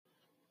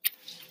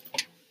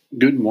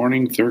Good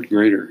morning, third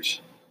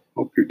graders.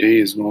 Hope your day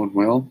is going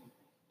well.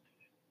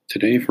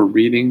 Today, for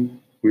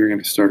reading, we're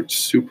going to start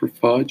Super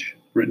Fudge,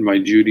 written by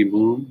Judy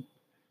Blume.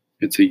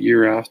 It's a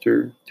year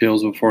after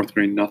Tales of Fourth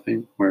Grade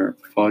Nothing, where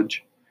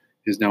Fudge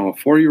is now a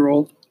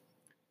 4-year-old,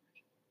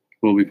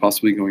 will be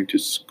possibly going to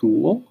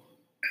school.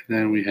 And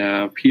then we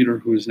have Peter,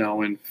 who is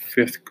now in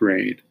 5th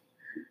grade.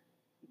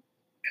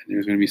 And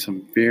there's going to be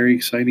some very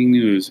exciting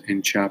news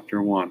in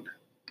Chapter 1.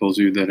 Those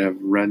of you that have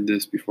read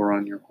this before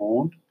on your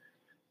own,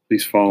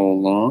 please follow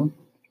along.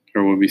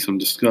 There will be some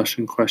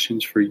discussion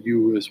questions for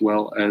you as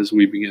well as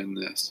we begin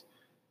this.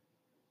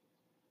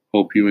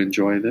 Hope you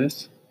enjoy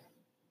this.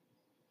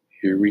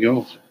 Here we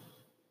go.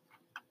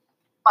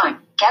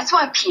 Guess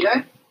what,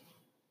 Peter?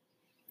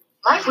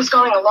 Life was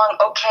going along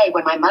okay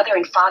when my mother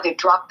and father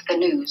dropped the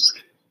news.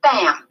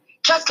 Bam!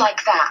 Just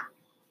like that.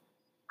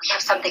 We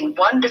have something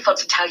wonderful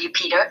to tell you,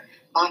 Peter,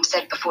 Mom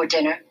said before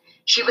dinner.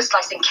 She was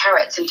slicing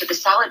carrots into the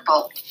salad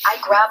bowl. I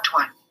grabbed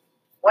one.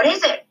 What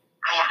is it?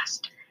 I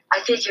asked. I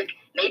figured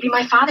maybe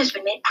my father's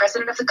been made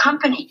president of the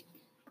company.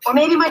 Or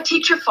maybe my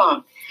teacher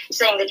phoned,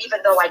 saying that even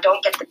though I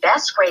don't get the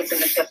best grades in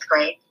the 5th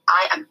grade,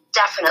 I am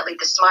definitely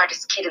the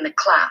smartest kid in the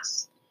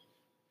class.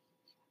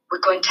 We're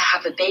going to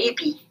have a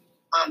baby,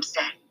 Mom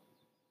said.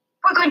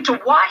 We're going to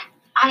what?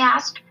 I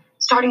asked,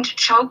 starting to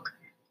choke.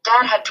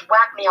 Dad had to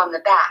whack me on the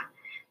back.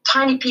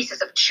 Tiny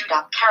pieces of chewed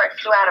up carrot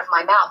flew out of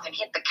my mouth and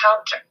hit the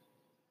counter.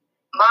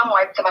 Mom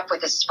wiped them up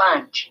with a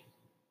sponge.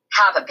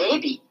 Have a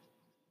baby,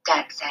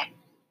 Dad said.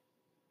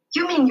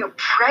 You mean you're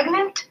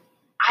pregnant?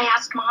 I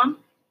asked Mom.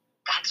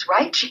 That's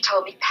right, she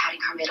told me,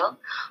 patting her middle.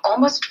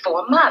 Almost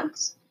 4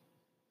 months.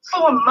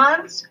 4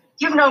 months?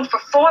 You've known for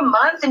 4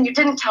 months and you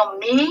didn't tell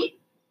me?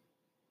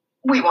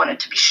 We wanted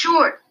to be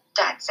sure,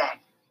 Dad said.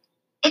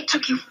 It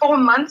took you 4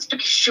 months to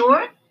be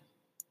sure?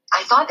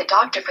 I saw the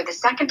doctor for the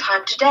 2nd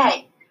time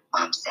today,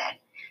 Mom said.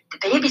 The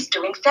baby's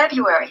due in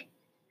February.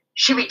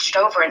 She reached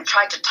over and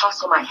tried to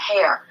tussle my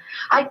hair.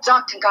 I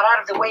ducked and got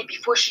out of the way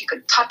before she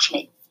could touch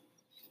me.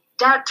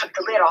 Dad took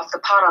the lid off the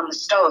pot on the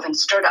stove and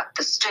stirred up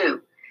the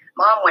stew.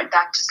 Mom went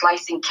back to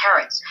slicing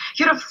carrots.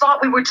 You'd have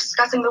thought we were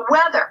discussing the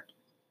weather.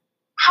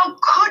 How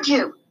could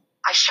you?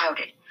 I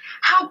shouted.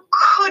 How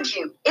could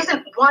you?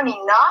 Isn't one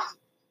enough?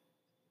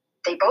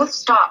 They both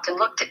stopped and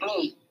looked at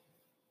me.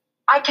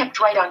 I kept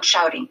right on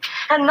shouting.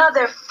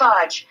 Another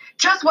fudge.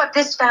 Just what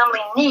this family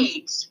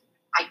needs.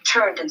 I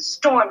turned and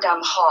stormed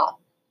down the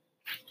hall.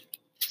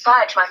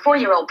 Fudge, my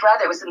 4-year-old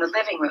brother, was in the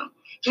living room.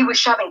 He was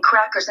shoving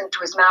crackers into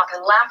his mouth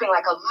and laughing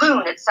like a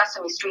loon at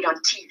Sesame Street on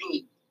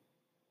TV.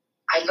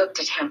 I looked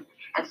at him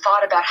and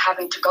thought about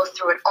having to go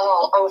through it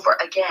all over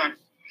again.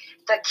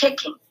 The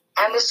kicking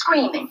and the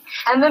screaming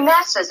and the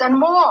messes and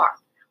more,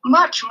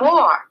 much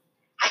more.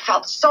 I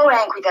felt so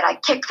angry that I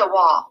kicked the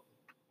wall.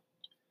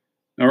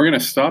 Now we're going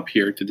to stop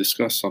here to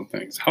discuss some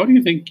things. How do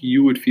you think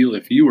you would feel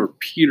if you were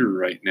Peter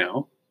right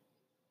now?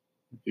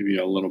 I'll give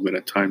you a little bit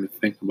of time to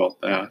think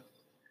about that.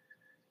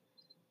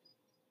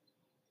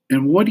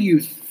 And what do you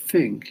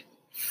think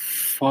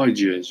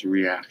Fudge's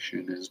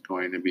reaction is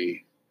going to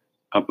be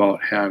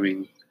about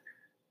having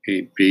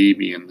a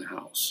baby in the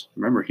house?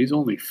 Remember, he's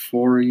only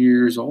 4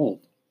 years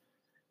old.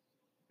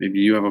 Maybe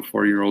you have a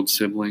 4-year-old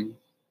sibling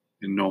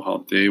and know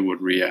how they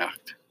would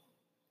react.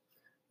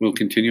 We'll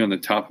continue on the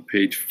top of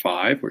page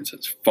 5 where it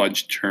says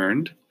Fudge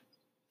turned.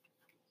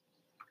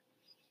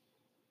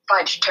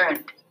 Fudge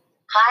turned.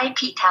 Hi,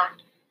 Peter,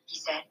 he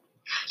said.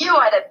 You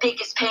are the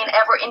biggest pain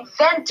ever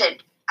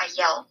invented, I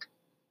yelled.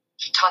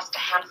 He tossed a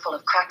handful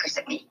of crackers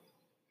at me.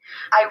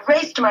 I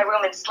raced to my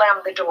room and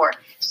slammed the door.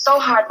 So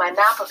hard my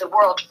map of the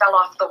world fell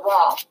off the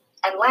wall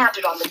and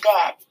landed on the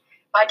bed.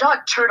 My dog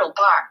Turtle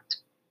barked.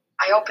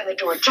 I opened the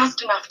door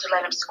just enough to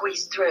let him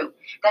squeeze through,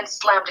 then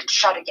slammed it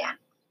shut again.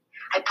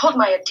 I pulled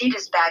my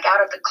Adidas bag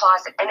out of the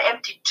closet and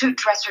emptied 2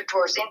 dresser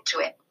drawers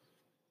into it.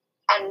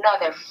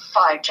 Another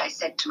fudge, I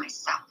said to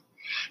myself.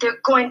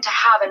 They're going to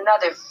have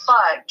another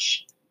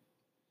fudge.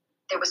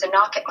 There was a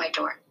knock at my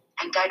door,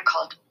 and Dad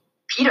called,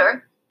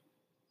 Peter?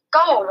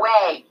 Go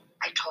away,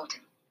 I told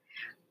him.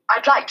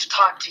 I'd like to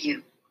talk to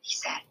you, he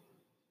said.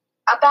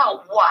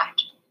 About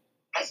what?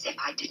 As if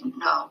I didn't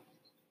know.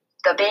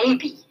 The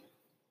baby.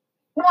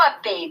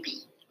 What baby?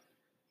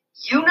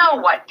 You know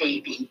what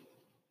baby.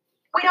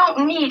 We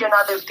don't need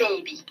another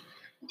baby.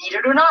 Need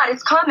it or not,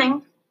 it's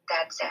coming,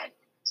 Dad said.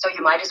 So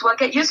you might as well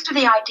get used to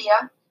the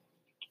idea.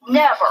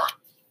 Never.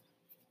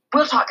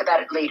 We'll talk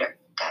about it later,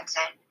 Dad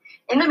said.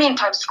 In the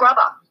meantime, scrub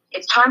up.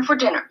 It's time for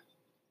dinner.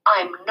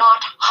 I'm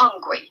not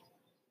hungry.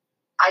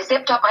 I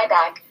zipped up my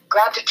bag,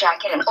 grabbed a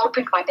jacket, and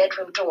opened my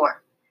bedroom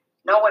door.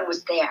 No one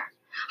was there.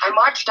 I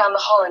marched down the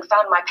hall and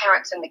found my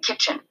parents in the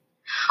kitchen.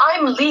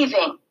 I'm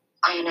leaving,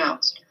 I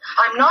announced.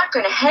 I'm not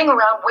going to hang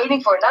around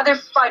waiting for another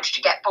fudge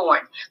to get born.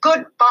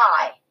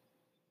 Goodbye.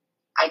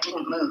 I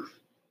didn't move.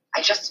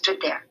 I just stood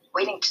there,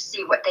 waiting to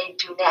see what they'd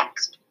do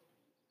next.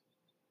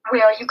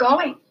 Where are you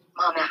going?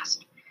 Mom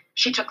asked.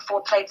 She took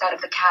 4 plates out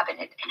of the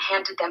cabinet and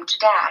handed them to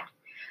Dad.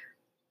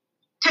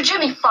 To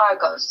Jimmy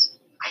Fargo's,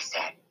 I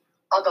said,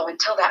 although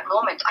until that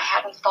moment I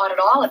hadn't thought at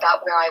all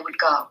about where I would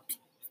go.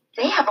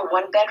 They have a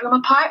one-bedroom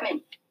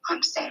apartment,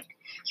 Mom said.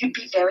 You'd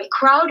be very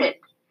crowded.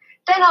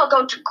 Then I'll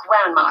go to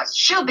Grandma's.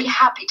 She'll be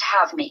happy to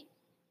have me.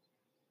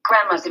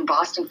 Grandma's in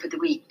Boston for the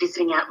week,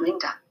 visiting Aunt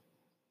Linda.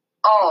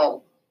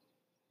 Oh,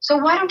 so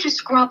why don't you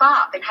scrub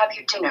up and have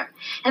your dinner,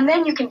 and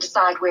then you can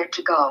decide where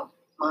to go,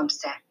 Mom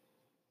said.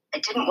 I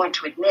didn't want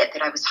to admit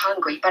that I was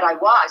hungry, but I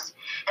was,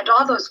 and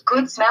all those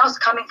good smells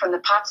coming from the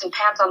pots and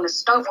pans on the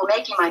stove were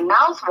making my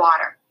mouth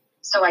water.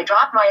 So I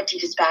dropped my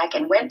Adidas bag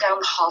and went down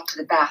the hall to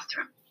the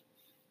bathroom.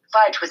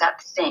 Fudge was at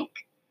the sink.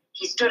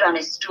 He stood on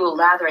his stool,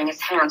 lathering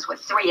his hands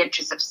with 3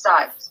 inches of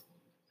suds.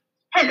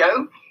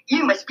 Hello,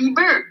 you must be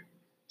Bert,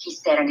 he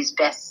said in his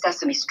best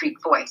Sesame Street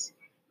voice.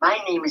 My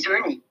name is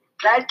Ernie.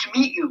 Glad to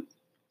meet you.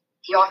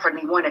 He offered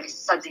me one of his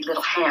sudsy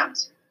little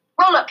hands.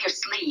 Roll up your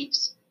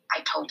sleeves,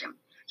 I told him.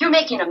 You're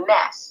making a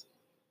mess.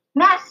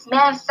 Mess,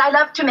 mess, I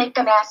love to make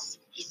a mess,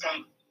 he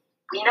sang.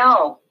 We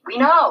know,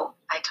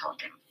 I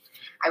told him.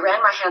 I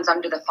ran my hands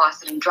under the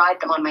faucet and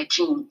dried them on my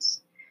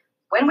jeans.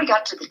 When we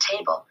got to the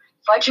table,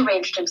 Fudge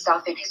arranged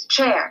himself in his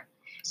chair.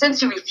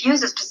 Since he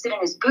refuses to sit in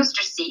his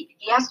booster seat,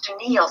 he has to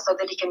kneel so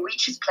that he can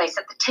reach his place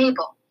at the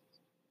table.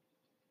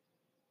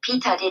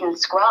 Peter didn't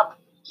scrub,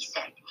 he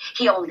said.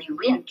 He only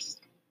rinsed.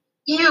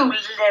 You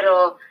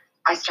little,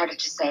 I started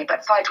to say,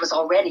 but Fudge was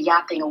already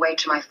yapping away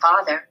to my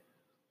father.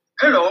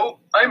 Hello,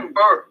 I'm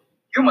Bert.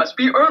 You must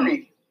be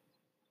Ernie.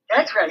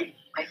 That's right,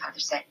 my father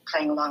said,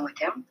 playing along with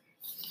him.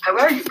 How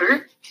are you,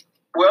 Bert?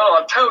 Well,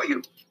 I'll tell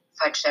you,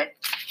 Fudge said.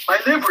 My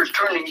liver's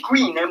turning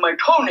green and my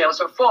toenails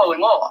are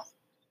falling off.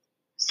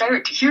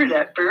 Sorry to hear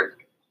that, Bert,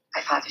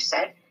 my father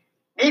said.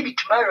 Maybe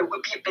tomorrow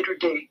will be a better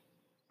day.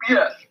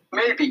 Yes,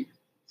 maybe,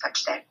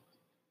 Fudge said.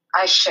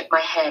 I shook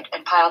my head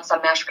and piled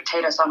some mashed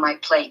potatoes on my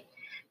plate.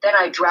 Then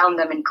I drowned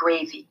them in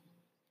gravy.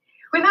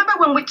 Remember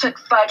when we took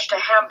Fudge to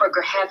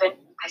Hamburger Heaven,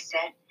 I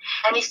said,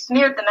 and he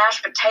smeared the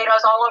mashed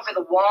potatoes all over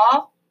the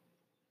wall?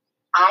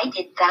 I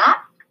did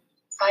that?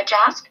 Fudge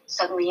asked,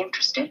 suddenly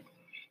interested.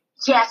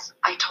 Yes,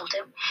 I told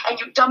him, and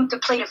you dumped a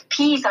plate of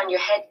peas on your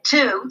head,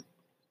 too.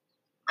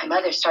 My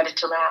mother started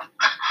to laugh.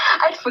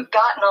 I'd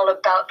forgotten all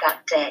about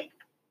that day.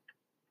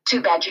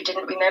 Too bad you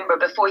didn't remember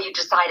before you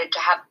decided to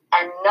have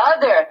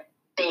another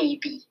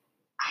baby,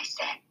 I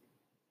said.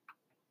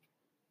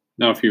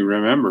 Now, if you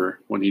remember,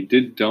 when he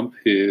did dump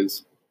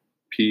his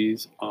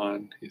peas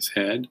on his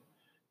head,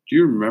 do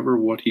you remember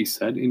what he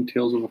said in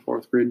Tales of a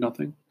Fourth Grade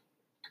Nothing?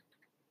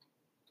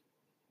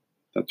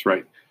 That's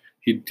right.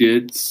 He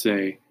did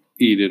say,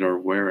 eat it or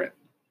wear it.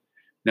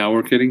 Now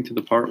we're getting to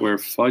the part where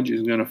Fudge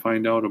is going to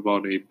find out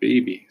about a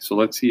baby. So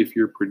let's see if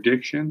your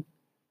prediction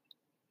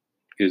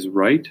is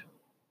right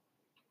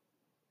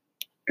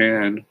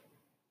and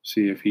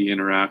see if he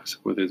interacts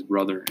with his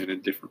brother in a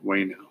different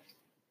way now.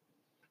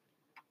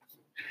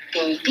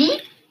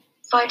 Baby?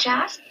 Fudge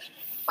asked.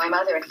 My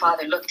mother and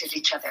father looked at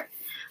each other.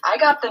 I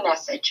got the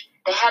message.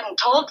 They hadn't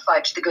told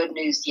Fudge the good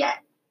news yet.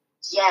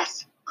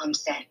 Yes, Mom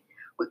said.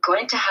 We're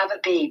going to have a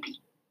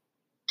baby.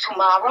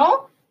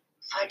 Tomorrow?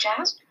 Fudge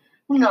asked.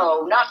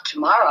 No, not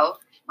tomorrow,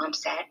 Mom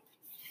said.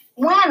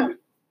 When?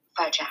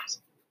 Fudge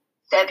asked.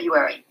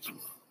 February,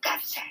 Dad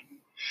said.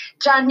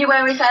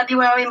 January,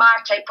 February,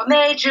 March, April,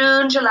 May,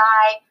 June,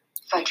 July,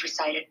 Fudge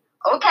recited.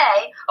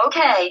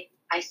 Okay,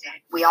 I said.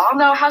 We all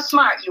know how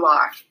smart you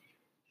are.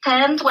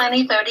 10,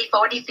 20, 30,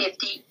 40,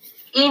 50.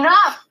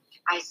 Enough,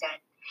 I said.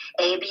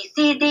 A, B,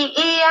 C, D,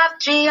 E, F,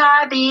 G,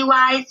 R, B,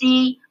 Y,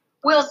 Z.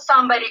 Will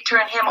somebody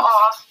turn him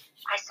off?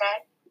 I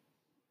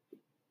said.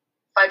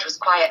 Fudge was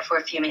quiet for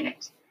a few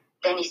minutes.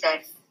 Then he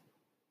said,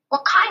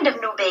 what kind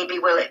of new baby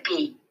will it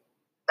be?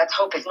 Let's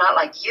hope it's not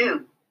like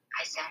you,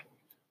 I said.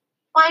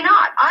 Why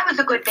not? I was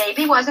a good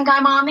baby, wasn't I,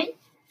 Mommy?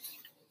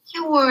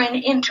 You were an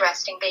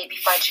interesting baby,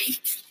 Fudgy,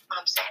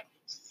 Mom said.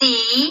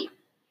 See?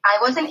 I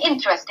was an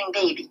interesting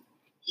baby,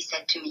 he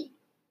said to me.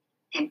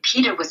 And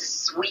Peter was a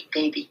sweet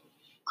baby,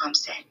 Mom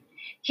said.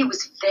 He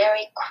was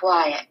very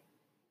quiet.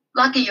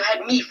 Lucky you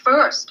had me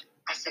first,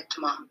 I said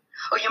to Mom,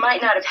 or you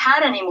might not have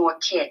had any more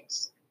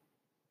kids.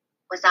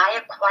 Was I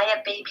a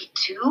quiet baby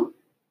too?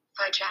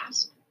 Fudge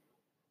asked.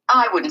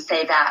 I wouldn't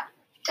say that,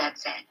 Dad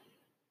said.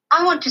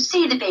 I want to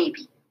see the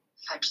baby,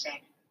 Fudge said.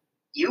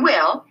 You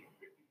will.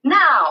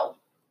 Now.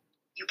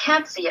 You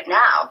can't see it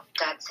now,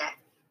 Dad said.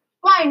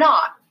 Why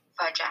not?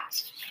 Fudge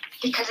asked.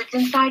 Because it's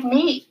inside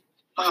me,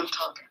 Mom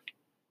told him.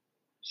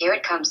 Here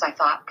it comes, I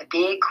thought, the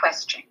big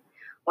question.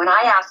 When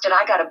I asked it,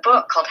 I got a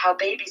book called How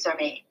Babies Are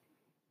Made.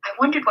 I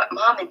wondered what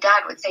Mom and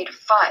Dad would say to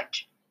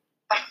Fudge.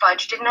 But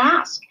Fudge didn't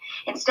ask.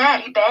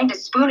 Instead, he banged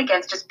his spoon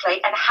against his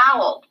plate and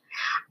howled.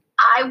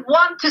 I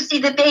want to see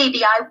the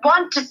baby. I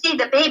want to see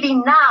the baby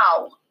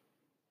now.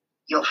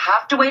 You'll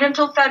have to wait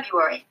until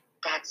February,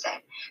 Dad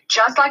said,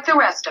 just like the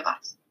rest of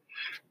us.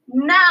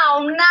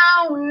 Now,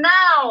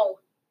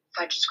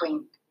 Fudge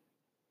screamed.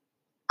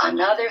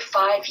 Another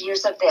 5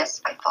 years of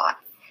this, I thought.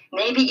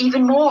 Maybe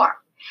even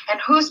more. And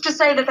who's to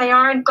say that they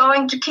aren't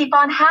going to keep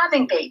on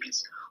having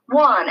babies,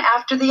 one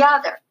after the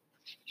other?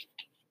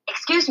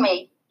 Excuse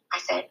me, I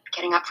said,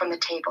 getting up from the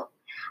table.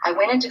 I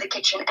went into the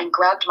kitchen and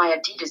grabbed my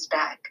Adidas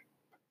bag.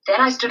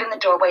 Then I stood in the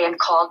doorway and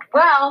called,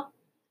 well,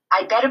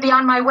 I'd better be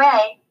on my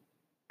way.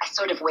 I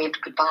sort of waved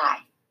goodbye.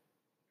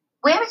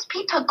 Where is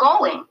Peter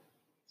going?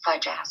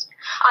 Fudge asked.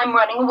 I'm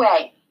running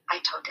away, I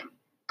told him.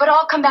 But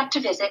I'll come back to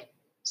visit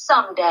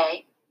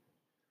someday.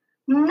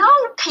 No,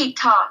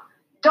 Peter,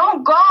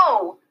 don't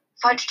go.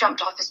 Fudge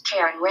jumped off his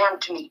chair and ran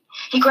to me.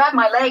 He grabbed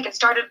my leg and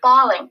started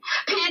bawling.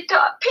 Peter,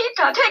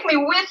 Peter, take me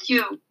with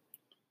you.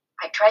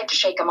 I tried to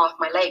shake him off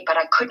my leg, but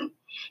I couldn't.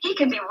 He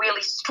can be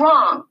really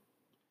strong.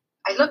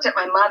 I looked at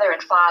my mother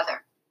and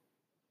father.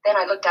 Then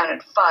I looked down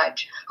at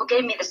Fudge, who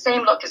gave me the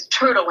same look as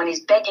Turtle when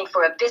he's begging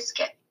for a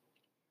biscuit.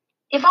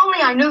 If only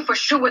I knew for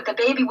sure what the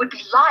baby would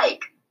be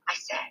like, I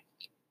said.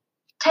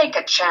 Take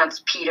a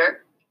chance,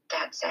 Peter,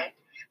 Dad said.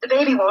 The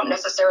baby won't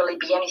necessarily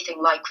be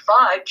anything like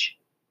Fudge.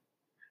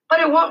 But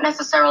it won't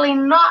necessarily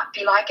not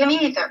be like him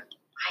either,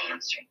 I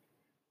answered.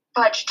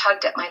 Fudge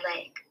tugged at my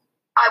leg.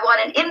 I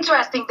want an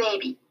interesting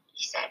baby,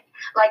 he said.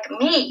 Like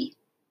me.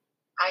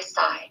 I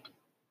sighed.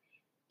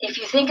 If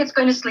you think it's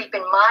going to sleep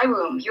in my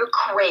room, you're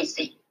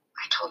crazy,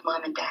 I told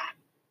Mom and Dad.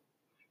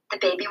 The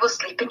baby will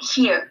sleep in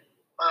here,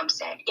 Mom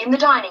said, in the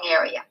dining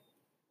area.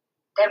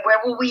 Then where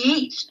will we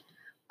eat?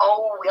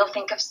 Oh, we'll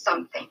think of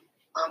something,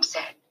 Mom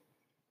said.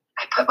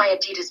 I put my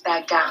Adidas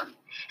bag down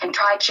and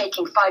tried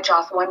shaking Fudge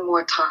off one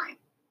more time.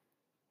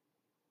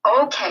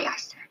 Okay, I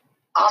said.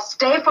 I'll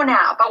stay for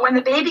now, but when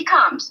the baby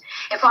comes,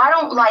 if I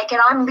don't like it,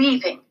 I'm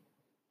leaving.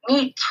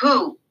 Me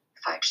too,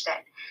 Fudge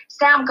said.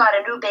 Sam got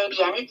a new baby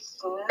and it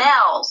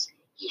smells.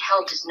 He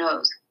held his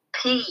nose.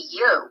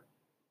 P.U.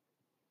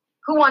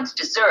 Who wants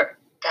dessert?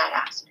 Dad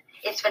asked.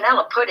 It's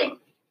vanilla pudding.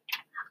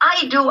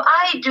 I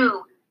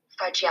do,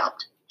 Fudge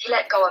yelped. He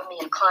let go of me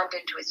and climbed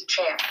into his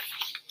chair.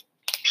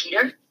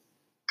 Peter?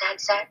 Dad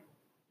said.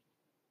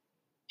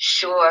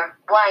 Sure,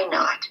 why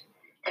not?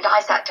 And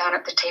I sat down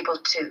at the table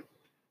too.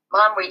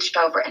 Mom reached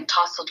over and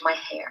tousled my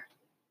hair.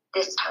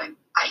 This time,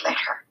 I let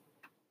her.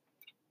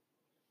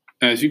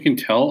 As you can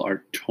tell,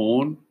 our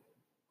tone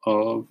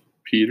of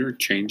Peter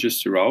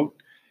changes throughout.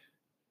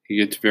 He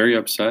gets very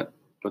upset,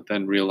 but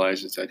then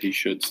realizes that he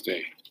should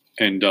stay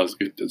and does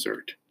get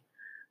dessert.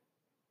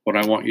 What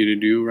I want you to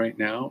do right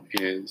now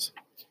is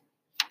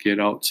get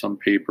out some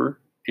paper,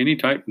 any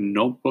type,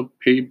 notebook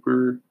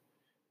paper,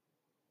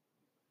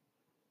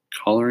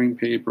 coloring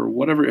paper,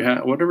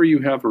 whatever you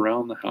have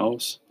around the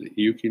house that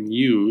you can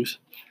use.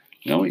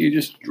 Now I want you to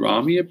just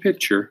draw me a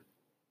picture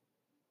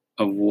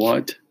of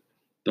what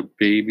the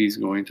baby's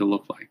going to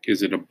look like.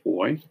 Is it a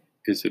boy?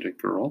 Is it a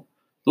girl?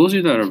 Those of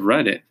you that have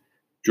read it,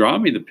 draw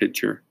me the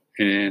picture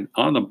and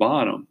on the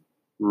bottom,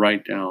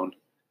 write down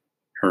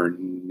her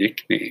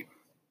nickname,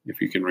 if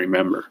you can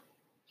remember.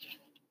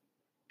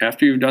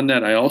 After you've done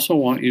that, I also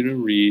want you to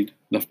read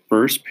the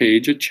first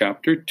page of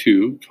chapter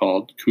 2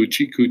 called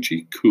Coochie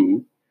Coochie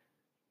Coo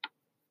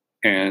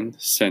and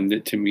send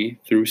it to me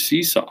through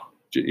Seesaw.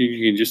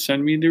 You can just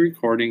send me the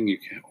recording,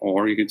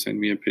 or you can send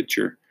me a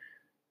picture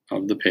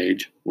of the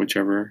page,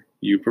 whichever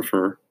you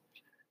prefer,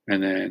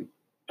 and then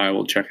I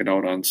will check it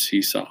out on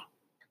Seesaw.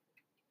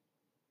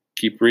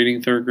 Keep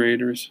reading, third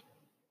graders.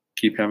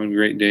 Keep having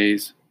great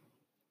days.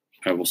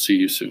 I will see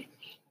you soon.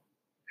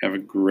 Have a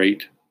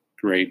great,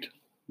 great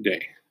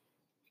day.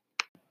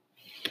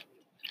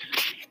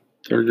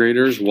 Third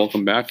graders,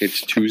 welcome back.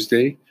 It's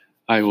Tuesday.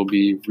 I will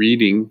be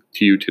reading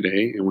to you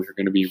today, and we're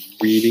going to be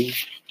reading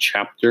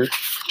chapter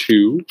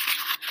 2,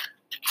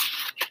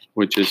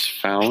 which is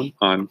found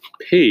on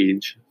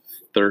page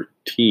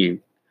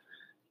 13.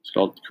 It's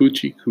called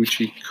Coochie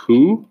Coochie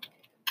Coo.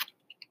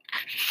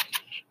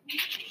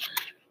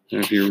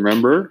 And if you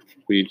remember,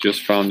 we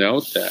just found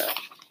out that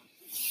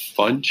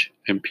Fudge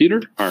and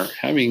Peter are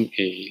having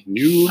a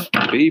new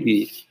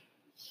baby.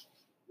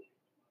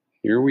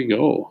 Here we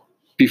go.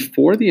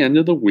 Before the end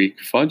of the week,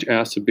 Fudge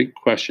asked a big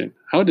question.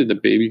 How did the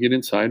baby get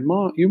inside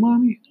you,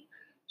 Mommy?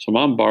 So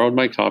Mom borrowed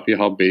my copy of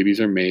How Babies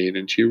Are Made,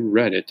 and she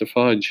read it to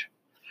Fudge.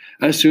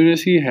 As soon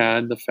as he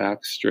had the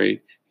facts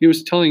straight, he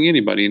was telling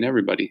anybody and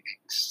everybody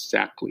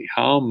exactly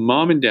how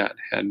Mom and Dad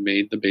had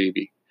made the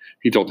baby.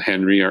 He told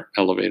Henry, our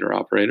elevator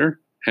operator.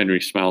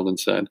 Henry smiled and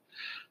said,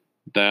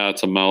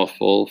 "That's a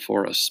mouthful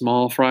for a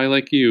small fry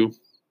like you."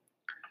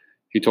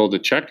 He told the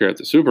checker at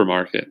the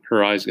supermarket.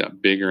 Her eyes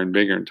got bigger and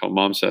bigger until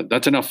Mom said,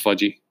 "That's enough,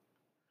 Fudgy."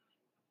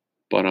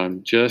 "But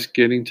I'm just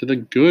getting to the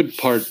good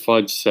part,"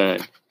 Fudge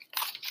said.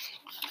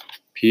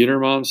 "Peter,"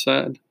 Mom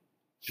said,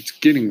 "it's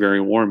getting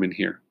very warm in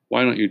here.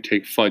 Why don't you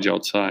take Fudge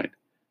outside?"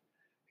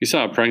 He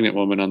saw a pregnant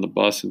woman on the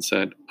bus and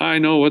said, "I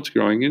know what's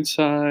growing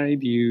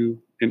inside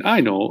you, and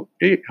I know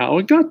how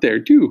it got there,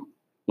 too."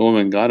 The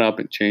woman got up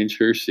and changed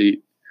her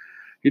seat.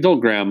 He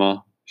told Grandma.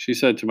 She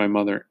said to my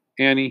mother,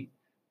 "Annie,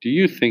 do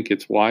you think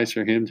it's wise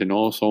for him to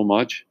know so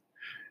much?"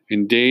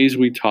 In days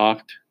we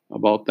talked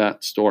about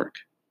that stork.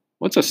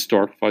 "What's a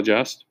stork?" Fudge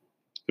asked.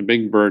 "The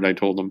big bird," I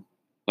told him.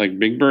 "Like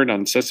Big Bird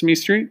on Sesame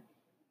Street?"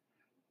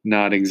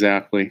 "Not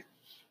exactly."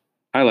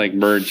 "I like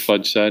birds,"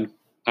 Fudge said.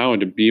 "I want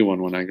to be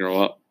one when I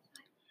grow up."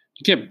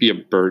 "You can't be a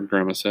bird,"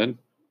 Grandma said.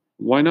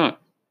 "Why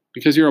not?"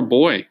 "Because you're a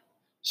boy."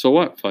 "So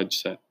what?" Fudge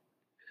said.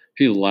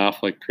 He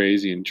laughed like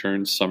crazy and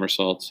turned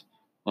somersaults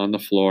on the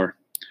floor.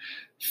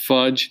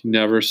 Fudge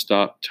never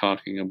stopped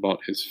talking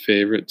about his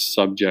favorite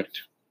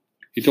subject.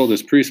 He told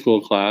his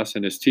preschool class,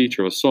 and his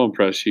teacher was so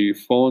impressed she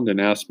phoned and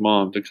asked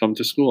Mom to come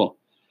to school.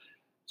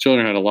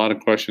 Children had a lot of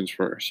questions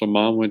for her, so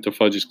Mom went to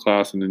Fudge's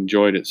class and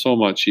enjoyed it so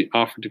much she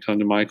offered to come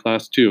to my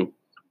class too.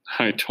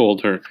 I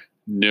told her,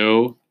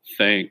 no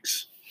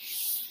thanks.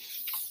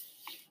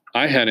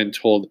 I hadn't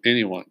told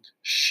anyone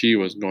she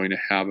was going to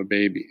have a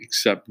baby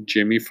except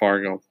Jimmy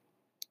Fargo.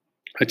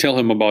 I tell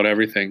him about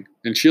everything,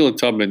 and Sheila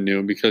Tubman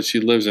knew because she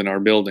lives in our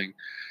building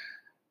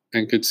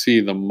and could see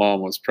the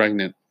mom was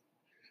pregnant.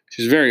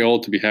 She's very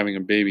old to be having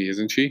a baby,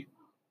 isn't she?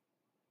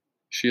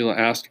 Sheila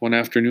asked one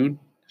afternoon.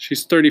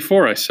 She's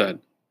 34, I said.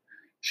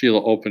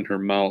 Sheila opened her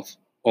mouth.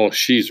 Oh,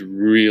 she's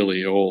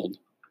really old.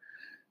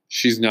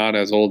 She's not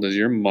as old as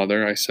your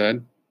mother, I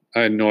said.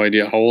 I had no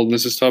idea how old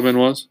Mrs. Tubman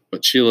was,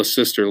 but Sheila's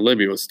sister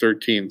Libby was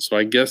 13, so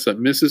I guess that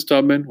Mrs.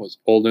 Tubman was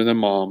older than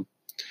Mom.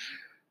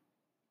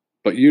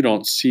 But you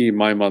don't see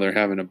my mother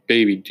having a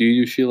baby, do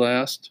you? Sheila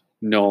asked.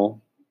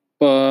 No,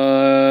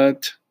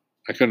 but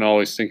I couldn't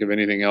always think of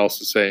anything else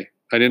to say.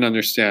 I didn't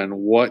understand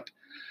what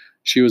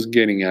she was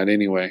getting at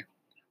anyway.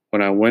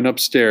 When I went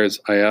upstairs,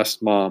 I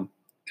asked Mom,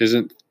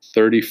 Isn't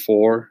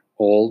 34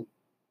 old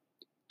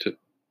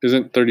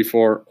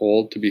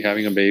to be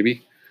having a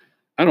baby?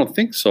 I don't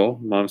think so,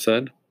 Mom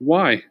said.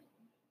 Why?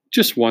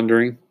 Just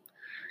wondering.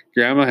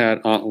 Grandma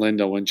had Aunt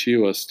Linda when she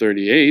was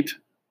 38.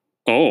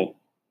 Oh,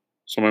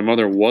 so my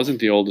mother wasn't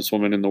the oldest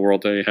woman in the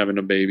world to be having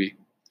a baby.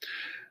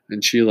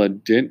 And Sheila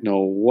didn't know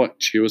what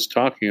she was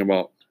talking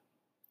about,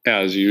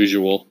 as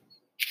usual.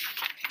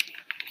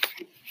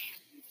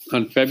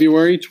 On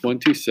February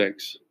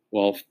 26,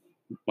 while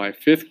my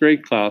 5th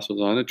grade class was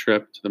on a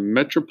trip to the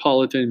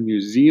Metropolitan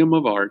Museum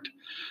of Art,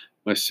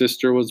 my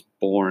sister was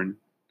born.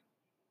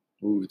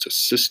 Ooh, it's a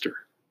sister.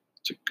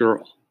 It's a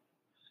girl.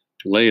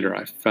 Later,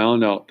 I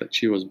found out that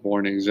she was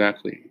born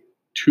exactly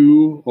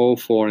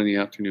 2:04 in the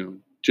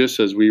afternoon, just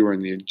as we were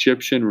in the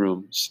Egyptian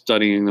room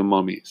studying the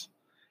mummies.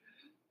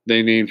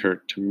 They named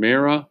her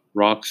Tamara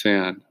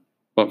Roxanne,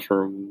 but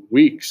for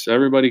weeks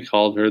everybody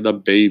called her the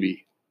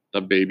baby.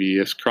 The baby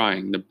is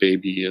crying. The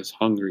baby is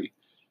hungry.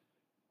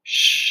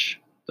 Shh,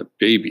 the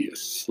baby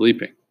is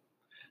sleeping.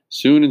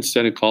 Soon,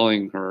 instead of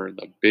calling her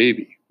the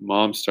baby,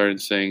 Mom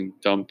started saying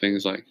dumb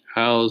things like,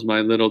 How's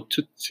my little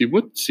Tootsie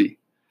Wootsie?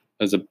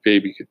 As a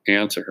baby could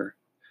answer her.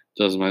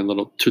 Does my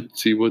little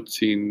Tootsie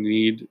Wootsie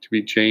need to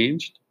be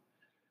changed?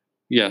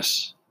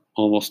 Yes,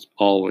 almost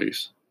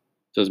always.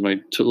 Does my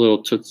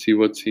little Tootsie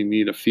Wootsie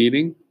need a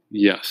feeding?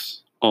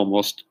 Yes,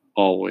 almost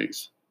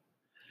always.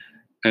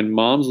 And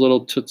Mom's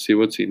little Tootsie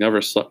Wootsie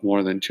never slept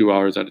more than 2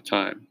 hours at a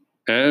time.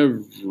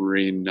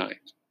 Every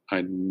night,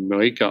 I'd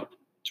wake up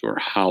to her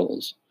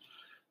howls.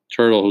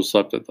 Turtle, who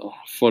slept at the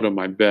foot of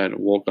my bed,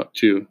 woke up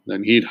too.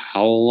 Then he'd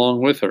howl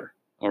along with her.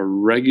 A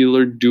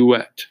regular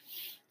duet.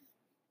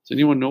 Does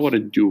anyone know what a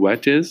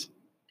duet is?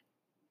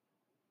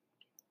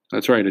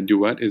 That's right, a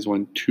duet is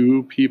when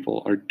 2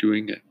 people are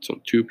doing it. So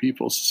 2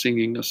 people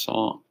singing a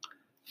song.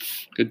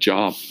 Good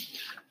job.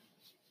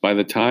 By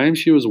the time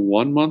she was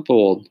 1 month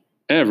old,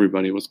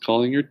 everybody was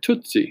calling her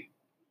Tootsie.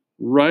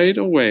 Right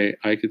away,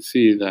 I could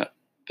see that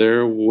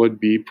there would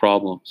be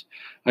problems.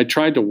 I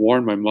tried to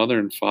warn my mother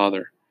and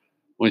father.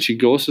 When she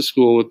goes to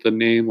school with a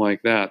name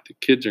like that, the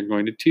kids are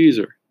going to tease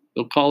her.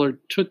 They'll call her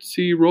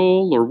Tootsie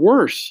Roll or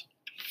worse.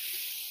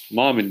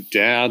 Mom and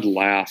Dad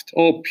laughed.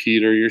 Oh,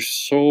 Peter, you're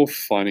so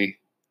funny.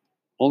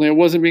 Only I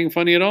wasn't being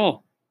funny at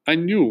all. I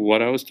knew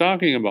what I was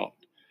talking about.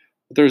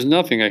 But there was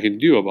nothing I could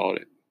do about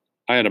it.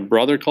 I had a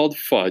brother called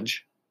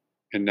Fudge,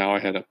 and now I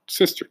had a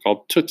sister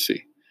called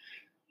Tootsie.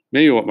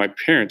 Maybe what my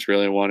parents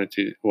really wanted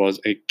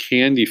was a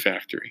candy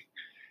factory.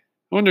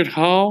 I wondered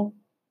how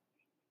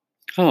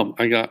come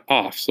I got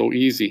off so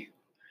easy.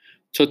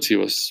 Tootsie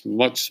was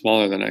much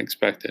smaller than I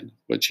expected,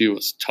 but she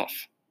was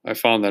tough. I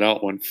found that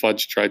out when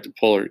Fudge tried to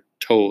pull her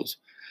toes.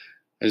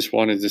 I just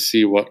wanted to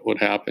see what would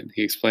happen,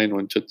 he explained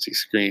when Tootsie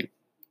screamed.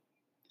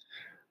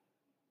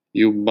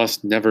 You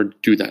must never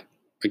do that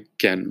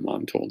again,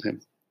 Mom told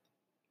him.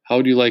 How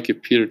would you like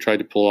if Peter tried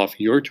to pull off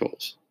your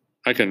toes?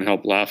 I couldn't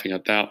help laughing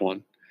at that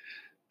one.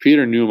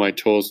 Peter knew my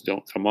toes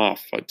don't come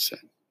off, Fudge said.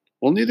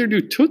 Well, neither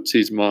do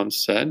Tootsie's, Mom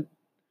said.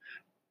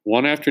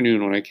 One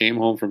afternoon when I came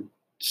home from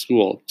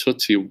school,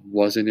 Tootsie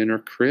wasn't in her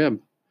crib.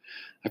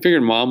 I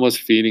figured Mom was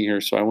feeding her,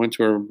 so I went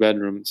to her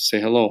bedroom to say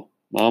hello.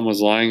 Mom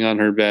was lying on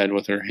her bed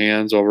with her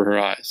hands over her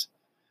eyes.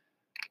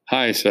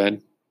 Hi, I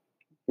said.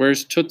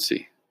 Where's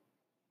Tootsie?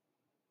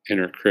 In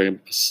her crib,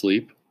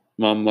 asleep,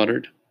 Mom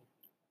muttered.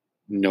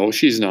 No,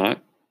 she's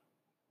not.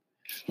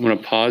 I'm going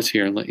to pause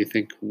here and let you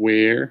think,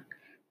 where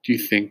do you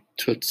think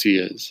Tootsie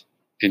is?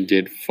 And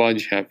did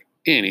Fudge have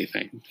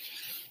anything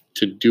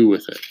to do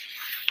with it?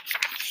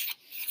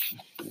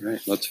 All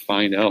right, let's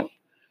find out.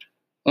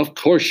 Of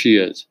course she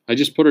is. I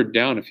just put her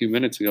down a few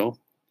minutes ago.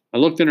 I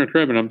looked in her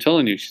crib and I'm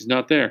telling you, she's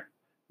not there.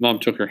 Mom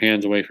took her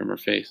hands away from her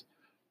face.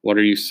 What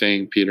are you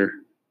saying, Peter?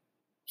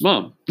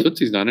 Mom,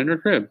 Tootsie's not in her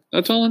crib.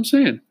 That's all I'm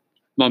saying.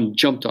 Mom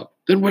jumped up.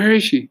 Then where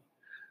is she?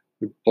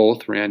 We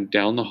both ran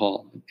down the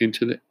hall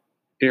into the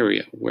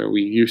area where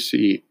we used to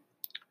eat.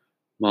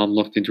 Mom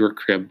looked into her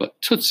crib,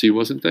 but Tootsie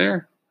wasn't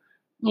there.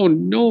 Oh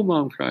no,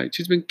 Mom cried.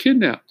 She's been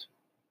kidnapped.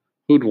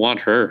 Who'd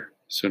want her?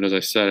 As soon as I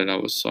said it, I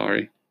was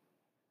sorry.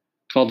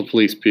 Call the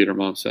police, Peter,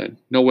 Mom said.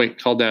 No,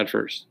 wait, call Dad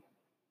first.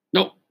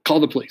 No, call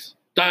the police.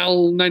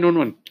 Dial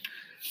 911.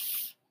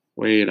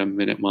 Wait a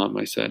minute, Mom,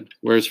 I said.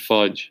 Where's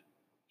Fudge?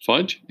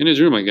 Fudge? In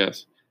his room, I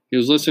guess. He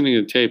was listening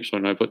to tapes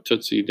when I put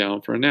Tootsie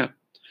down for a nap.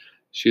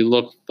 She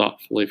looked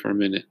thoughtfully for a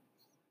minute.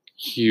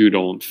 You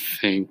don't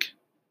think.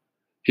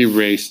 We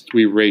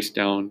raced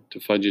down to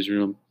Fudge's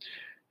room.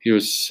 He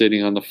was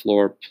sitting on the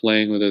floor,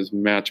 playing with his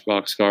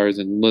Matchbox cars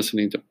and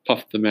listening to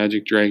Puff the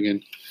Magic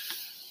Dragon.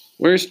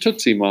 Where's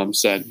Tootsie, Mom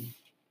said.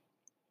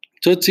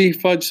 Tootsie,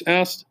 Fudge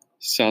asked,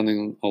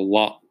 sounding a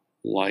lot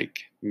like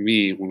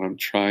me when I'm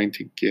trying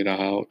to get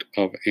out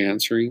of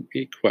answering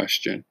a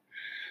question.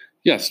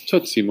 Yes,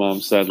 Tootsie,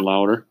 Mom said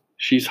louder.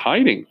 She's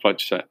hiding,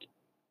 Fudge said.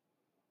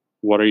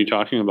 What are you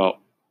talking about?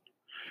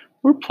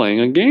 We're playing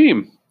a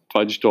game,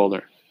 Fudge told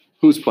her.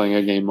 Who's playing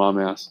a game, Mom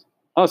asked.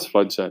 Us,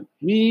 Fudge said.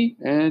 Me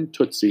and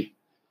Tootsie.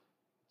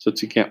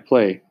 Tootsie can't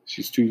play.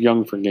 She's too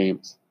young for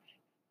games.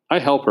 I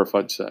help her,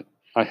 Fudge said.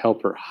 I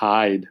help her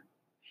hide.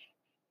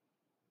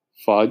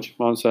 Fudge,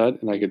 Mom said,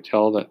 and I could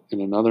tell that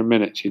in another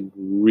minute she'd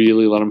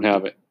really let him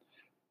have it.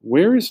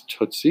 Where is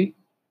Tootsie?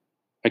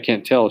 I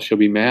can't tell. She'll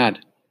be mad.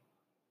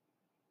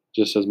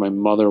 Just as my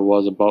mother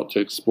was about to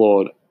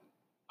explode,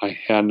 I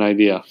had an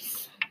idea.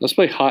 Let's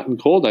play hot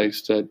and cold, I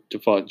said to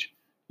Fudge.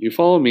 You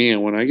follow me,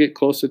 and when I get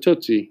close to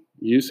Tootsie,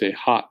 you say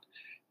hot.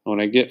 And when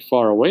I get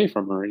far away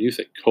from her, you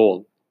say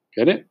cold.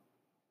 Get it?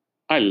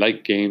 I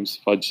like games,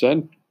 Fudge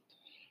said.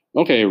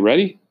 Okay,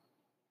 ready?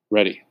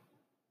 Ready.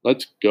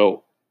 Let's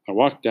go. I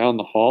walked down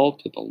the hall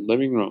to the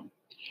living room.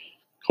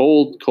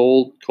 Cold,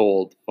 cold,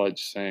 cold,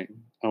 Fudge sang.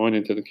 I went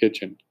into the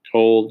kitchen.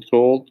 Cold,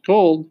 cold,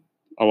 cold.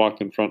 I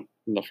walked in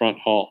the front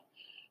hall.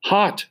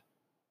 Hot!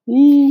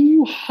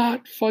 Ooh,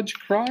 hot, Fudge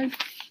cried.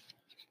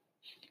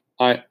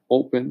 I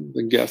opened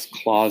the guest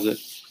closet.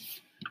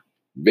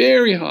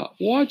 Very hot.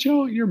 Watch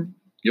out,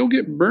 you'll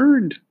get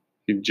burned.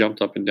 He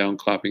jumped up and down,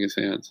 clapping his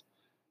hands.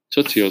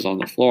 Tootsie was on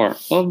the floor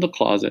of the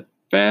closet,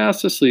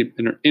 fast asleep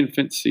in her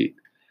infant seat.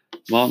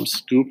 Mom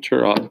scooped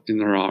her up in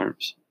her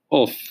arms.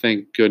 Oh,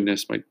 thank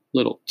goodness, my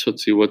little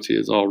Tootsie Wootsie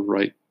is all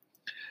right.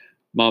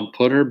 Mom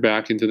put her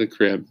back into the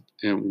crib,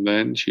 and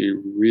then she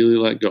really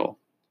let go.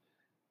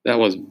 That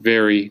was a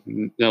very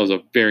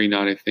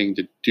naughty thing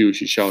to do,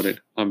 she shouted.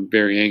 I'm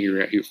very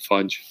angry at you,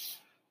 Fudge.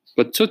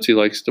 But Tootsie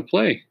likes to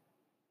play.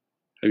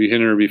 Have you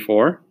hit her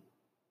before?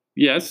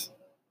 Yes.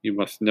 You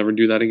must never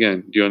do that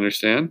again. Do you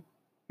understand?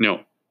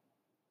 No.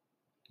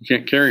 You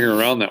can't carry her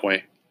around that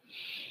way.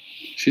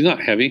 She's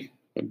not heavy,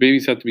 but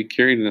babies have to be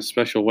carried in a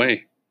special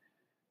way.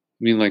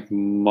 You mean like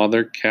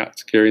mother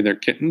cats carry their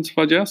kittens,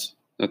 Fudge asked?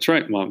 That's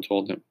right, Mom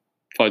told him.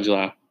 Fudge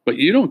laughed. But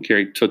you don't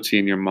carry Tootsie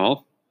in your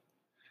mouth.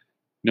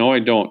 No, I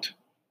don't.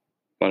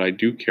 But I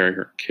do carry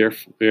her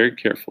very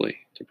carefully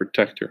to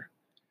protect her.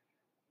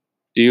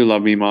 Do you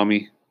love me,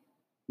 Mommy?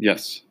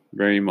 Yes,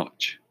 very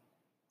much.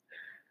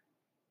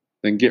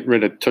 Then get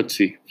rid of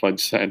Tootsie,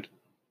 Fudge said.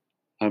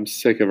 I'm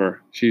sick of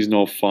her. She's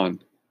no fun.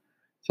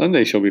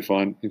 Someday she'll be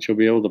fun, and she'll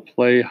be able to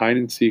play hide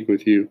and seek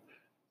with you.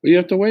 But you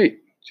have to wait.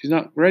 She's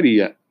not ready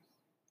yet.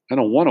 I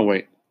don't want to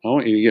wait. I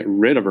want you to get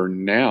rid of her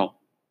now.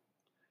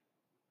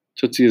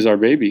 Tootsie is our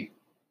baby.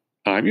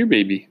 I'm your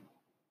baby.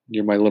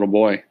 You're my little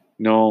boy.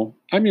 No,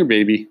 I'm your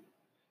baby.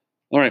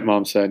 All right,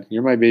 Mom said.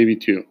 You're my baby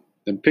too.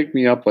 Then pick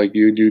me up like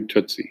you do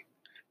Tootsie.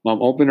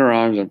 Mom opened her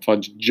arms and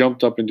Fudge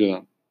jumped up into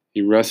them.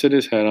 He rested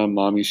his head on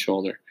Mommy's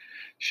shoulder,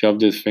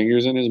 shoved his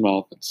fingers in his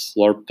mouth, and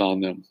slurped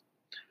on them.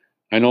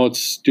 I know it's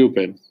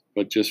stupid,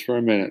 but just for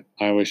a minute,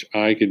 I wish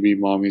I could be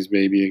Mommy's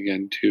baby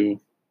again too.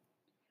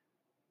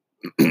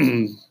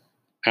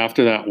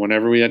 After that,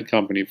 whenever we had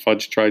company,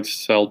 Fudge tried to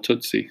sell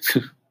Tootsie.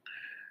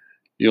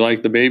 You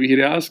like the baby, he'd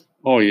ask?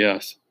 Oh,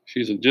 yes.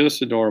 She's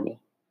just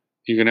adorable.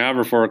 You can have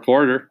her for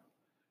 $0.25.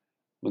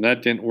 When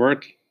that didn't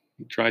work,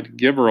 he tried to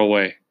give her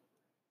away.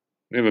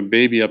 We have a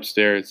baby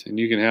upstairs, and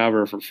you can have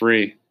her for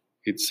free,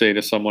 he'd say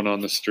to someone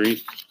on the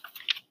street.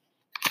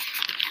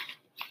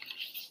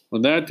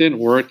 When that didn't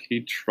work,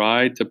 he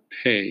tried to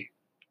pay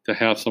to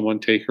have someone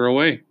take her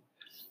away.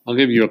 I'll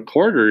give you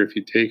 $0.25 if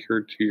you take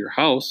her to your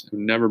house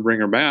and never bring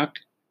her back.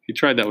 He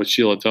tried that with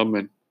Sheila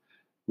Tubman.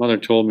 Mother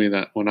told me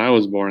that when I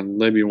was born,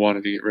 Libby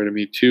wanted to get rid of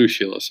me too,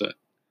 Sheila said.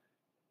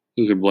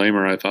 Who could blame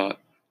her, I thought.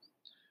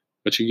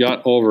 But she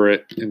got over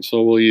it, and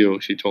so will you,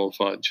 she told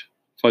Fudge.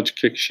 Fudge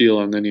kicked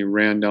Sheila, and then he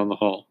ran down the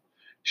hall.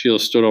 Sheila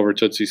stood over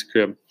Tootsie's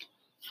crib.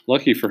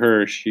 Lucky for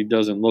her, she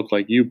doesn't look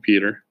like you,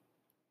 Peter.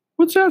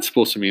 What's that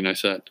supposed to mean, I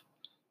said.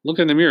 Look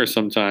in the mirror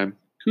sometime.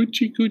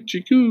 Coochie,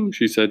 coochie, coo,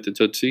 she said to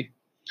Tootsie.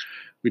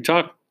 We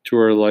talked to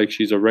her like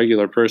she's a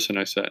regular person,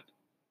 I said.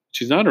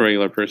 She's not a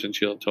regular person,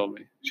 Sheila told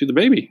me. She's a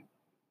baby.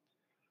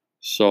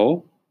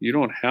 So, you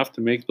don't have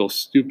to make those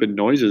stupid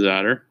noises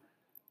at her.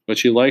 But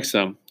she likes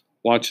them.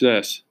 Watch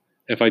this.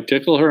 If I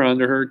tickle her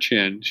under her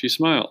chin, she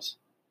smiles.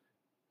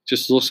 It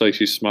just looks like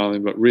she's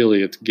smiling, but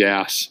really it's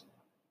gas.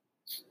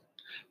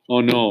 Oh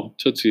no,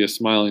 Tootsie is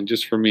smiling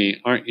just for me,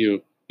 aren't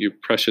you, you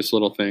precious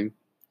little thing?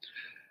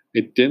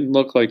 It didn't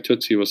look like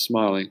Tootsie was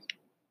smiling,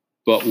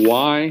 but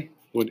why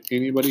would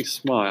anybody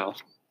smile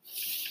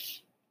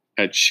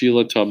at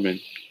Sheila Tubman,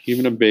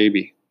 even a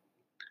baby?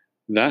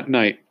 That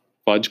night,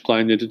 Fudge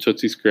climbed into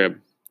Tootsie's crib.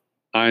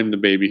 I'm the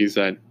baby, he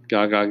said.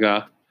 Ga, ga,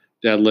 ga.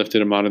 Dad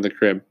lifted him out of the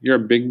crib. You're a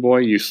big boy,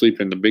 you sleep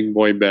in the big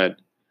boy bed.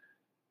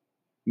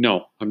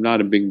 No, I'm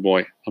not a big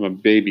boy. I'm a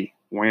baby.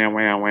 Wah,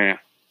 wah, wah.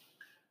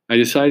 I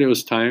decided it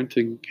was time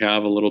to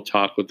have a little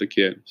talk with the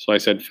kid. So I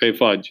said, Hey,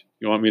 Fudge,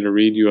 you want me to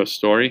read you a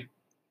story?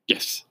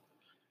 Yes.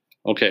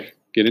 Okay,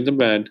 get into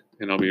bed,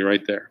 and I'll be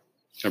right there.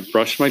 I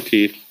brushed my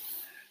teeth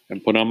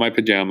and put on my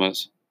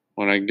pajamas.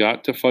 When I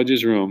got to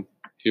Fudge's room,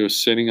 he was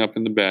sitting up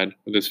in the bed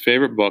with his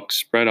favorite book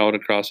spread out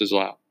across his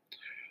lap.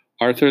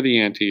 Arthur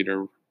the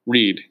Anteater,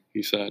 read,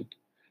 he said.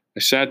 I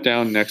sat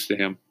down next to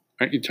him.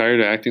 Aren't you tired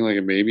of acting like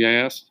a baby? I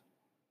asked.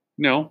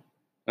 No,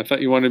 I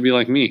thought you wanted to be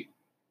like me.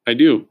 I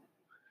do.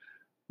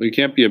 Well, you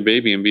can't be a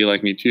baby and be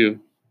like me too.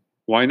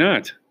 Why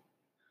not?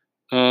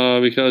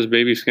 Because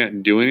babies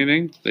can't do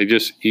anything. They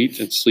just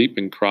eat and sleep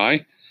and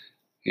cry.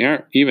 They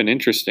aren't even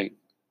interesting.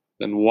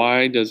 Then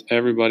why does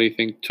everybody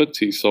think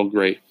Tootsie's so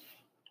great?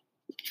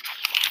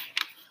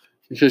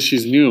 Because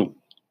she's new.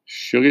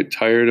 She'll get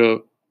tired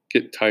of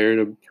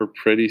her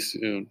pretty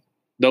soon.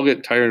 They'll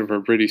get tired of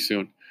her pretty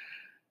soon.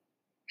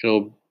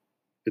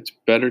 It's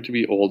better to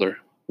be older.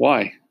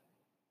 Why?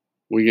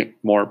 We get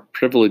more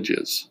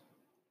privileges.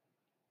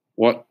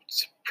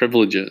 What's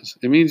privileges?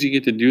 It means you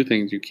get to do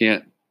things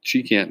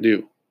she can't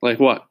do. Like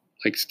what?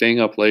 Like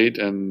staying up late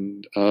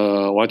and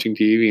watching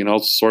TV and all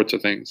sorts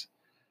of things.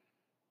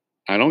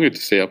 I don't get to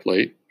stay up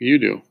late. You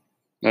do.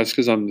 That's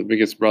because I'm the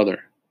biggest brother.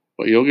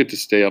 But you'll get to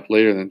stay up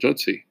later than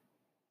Tootsie.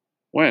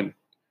 When?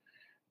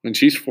 When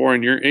she's 4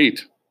 and you're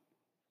 8.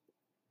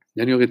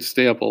 Then you'll get to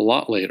stay up a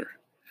lot later.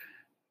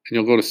 And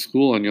you'll go to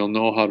school and you'll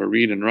know how to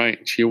read and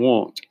write. She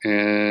won't.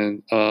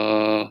 And,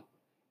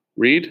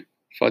 read?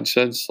 Fudge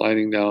said,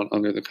 sliding down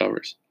under the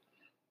covers.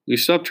 Will you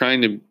stop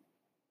trying to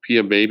be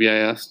a baby? I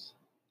asked.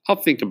 I'll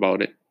think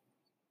about it.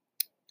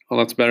 Well,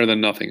 that's better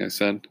than nothing, I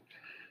said.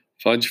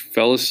 Fudge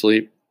fell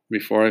asleep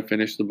before I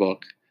finished the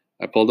book.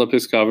 I pulled up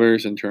his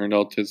covers and turned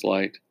out his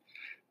light.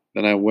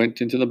 Then I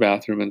went into the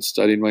bathroom and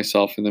studied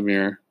myself in the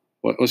mirror.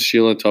 What was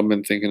Sheila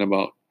Tubman thinking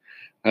about?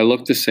 I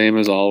looked the same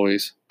as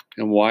always.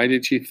 And why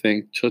did she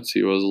think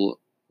Tootsie was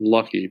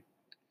lucky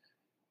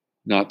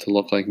not to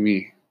look like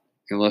me?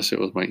 Unless it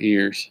was my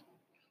ears.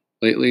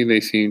 Lately, they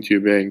seemed too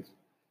big.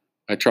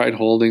 I tried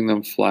holding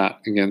them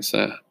flat against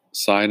the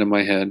side of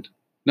my head.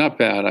 Not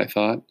bad, I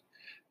thought.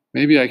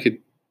 Maybe I could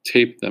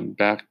tape them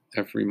back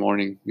every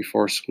morning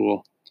before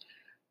school.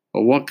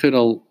 But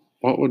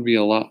that would be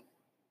a lot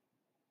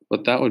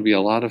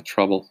of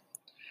trouble.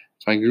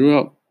 If I grew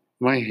up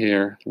my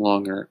hair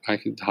longer, I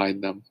could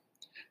hide them.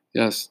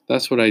 Yes,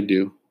 that's what I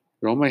do.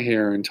 Grow my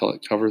hair until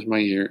it covers my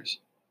ears.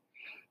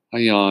 I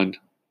yawned.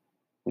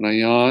 When I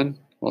yawn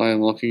while I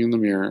am looking in the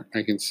mirror,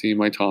 I can see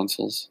my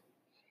tonsils.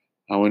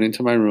 I went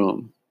into my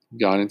room,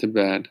 got into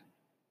bed,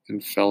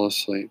 and fell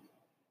asleep.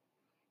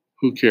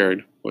 Who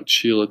cared what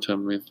Sheila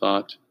Tubman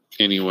thought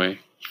anyway?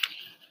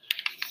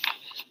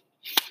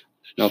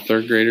 Now,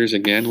 third graders,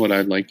 again, what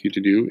I'd like you to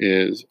do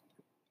is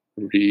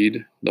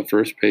read the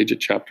first page of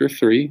chapter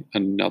 3,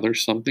 Another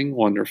Something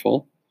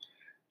Wonderful,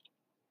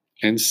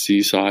 and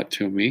seesaw it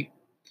to me.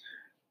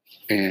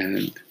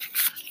 And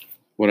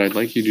what I'd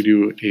like you to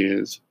do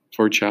is,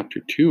 for chapter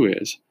 2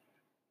 is,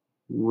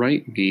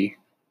 write me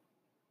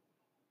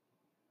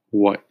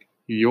what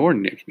your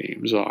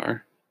nicknames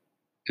are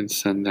and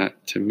send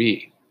that to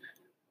me.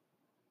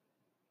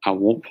 I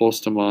won't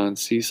post them on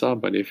Seesaw,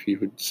 but if you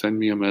would send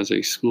me them as a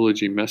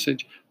Schoology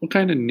message, what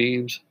kind of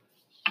names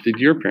did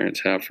your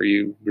parents have for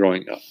you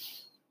growing up?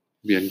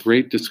 It'd be a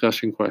great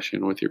discussion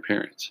question with your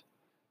parents.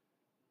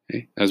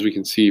 Okay? As we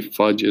can see,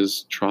 Fudge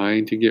is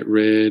trying to get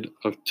rid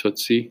of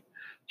Tootsie,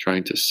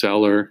 trying to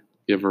sell her,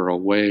 give her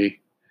away.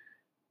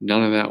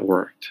 None of that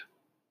worked.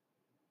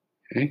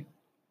 Okay?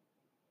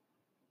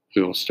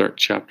 We will start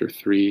chapter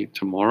 3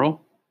 tomorrow.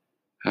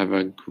 Have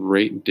a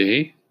great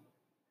day.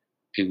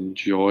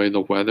 Enjoy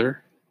the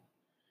weather.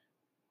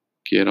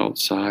 Get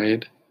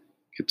outside.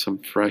 Get some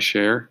fresh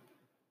air.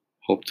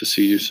 Hope to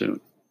see you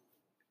soon.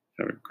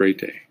 Have a great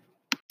day.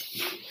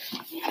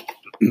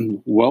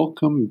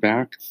 Welcome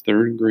back,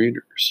 third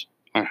graders.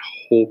 I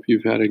hope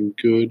you've had a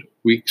good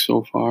week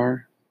so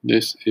far.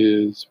 This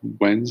is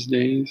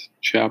Wednesday's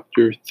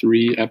chapter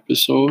 3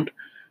 episode.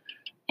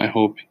 I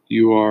hope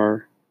you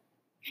are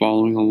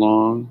following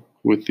along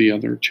with the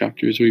other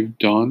chapters we've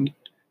done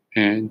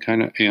and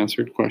kind of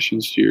answered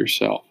questions to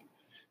yourself.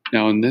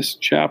 Now, in this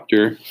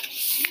chapter,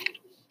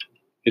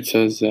 it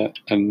says that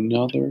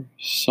another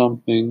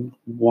something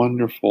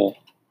wonderful.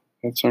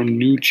 That's our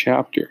new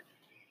chapter.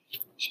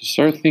 So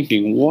start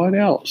thinking, what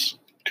else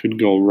could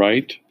go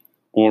right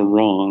or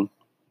wrong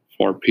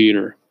for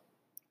Peter?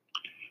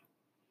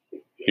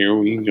 Here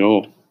we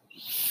go.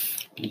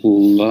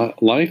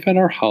 Life at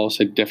our house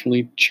had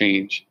definitely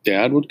changed.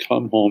 Dad would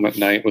come home at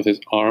night with his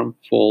arm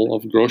full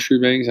of grocery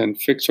bags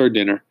and fix our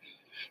dinner.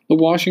 The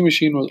washing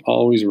machine was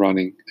always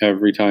running.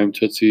 Every time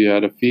Tootsie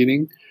had a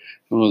feeding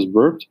and was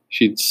burped,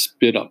 she'd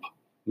spit up.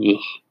 Ugh,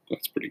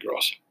 that's pretty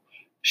gross.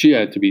 She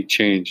had to be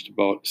changed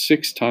about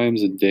 6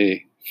 times a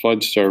day.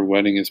 Fudge started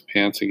wetting his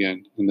pants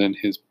again, and then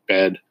his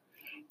bed.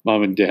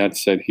 Mom and Dad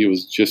said he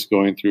was just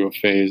going through a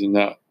phase and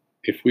that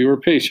if we were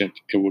patient,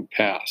 it would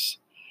pass.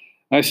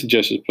 I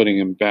suggested putting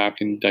him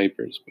back in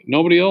diapers, but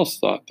nobody else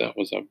thought that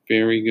was a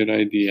very good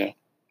idea.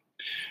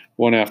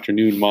 One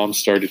afternoon, Mom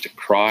started to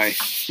cry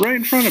right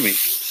in front of me.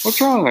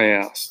 What's wrong? I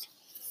asked.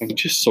 I'm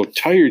just so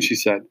tired, she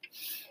said.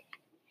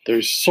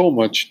 There's so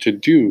much to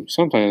do.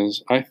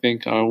 Sometimes I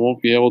think I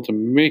won't be able to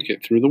make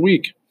it through the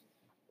week.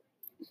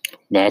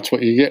 That's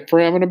what you get for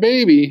having a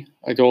baby,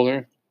 I told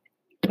her.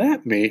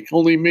 That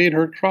only made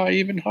her cry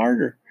even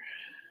harder.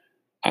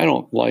 I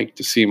don't like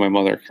to see my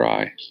mother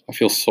cry. I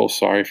feel so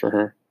sorry for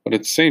her, but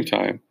at the same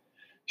time,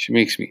 she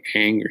makes me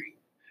angry.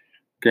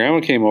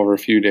 Grandma came over a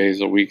few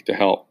days a week to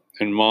help,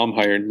 and Mom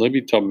hired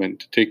Libby Tubman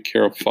to take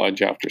care of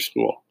Fudge after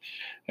school.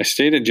 I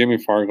stayed at Jimmy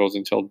Fargo's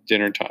until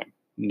dinner time.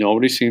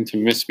 Nobody seemed to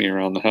miss me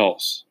around the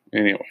house.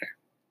 Anyway,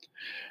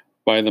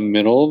 by the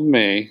middle of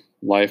May,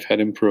 life had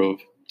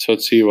improved.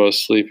 Tootsie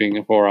was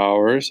sleeping 4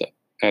 hours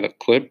at a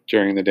clip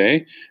during the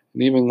day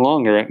and even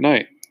longer at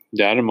night.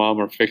 Dad and Mom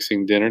were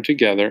fixing dinner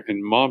together,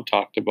 and Mom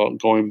talked about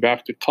going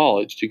back to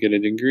college to get a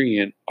degree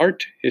in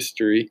art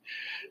history,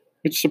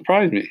 which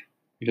surprised me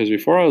because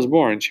before I was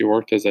born, she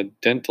worked as a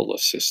dental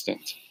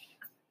assistant.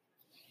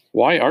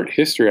 Why art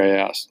history? I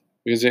asked.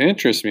 Because it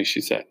interests me,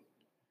 she said.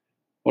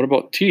 What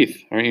about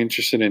teeth? Aren't you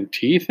interested in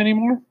teeth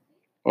anymore?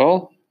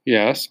 Well,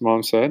 yes,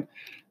 Mom said,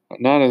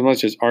 but not as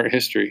much as art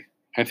history.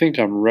 I think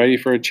I'm ready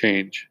for a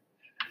change.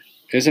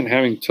 Isn't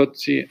having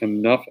Tootsie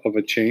enough of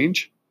a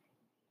change?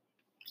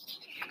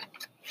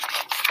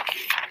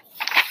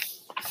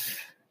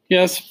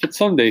 Yes, but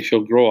someday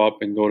she'll grow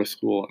up and go to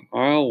school, and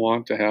I'll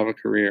want to have a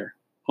career.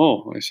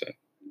 Oh, I said,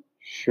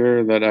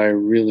 sure that I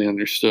really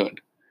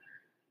understood.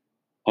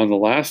 On the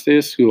last day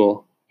of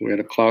school, we had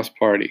a class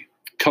party.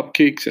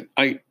 Cupcakes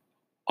and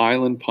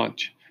island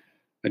punch.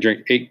 I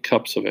drank 8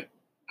 cups of it.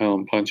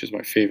 Island punch is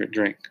my favorite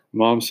drink.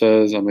 Mom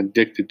says I'm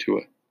addicted to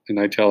it, and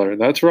I tell her,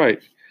 that's right.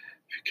 If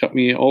you cut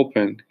me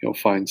open, you'll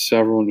find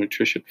several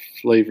nutritious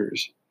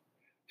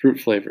fruit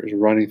flavors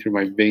running through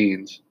my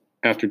veins.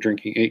 After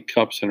drinking 8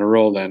 cups in a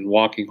row, then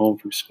walking home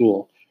from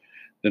school,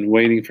 then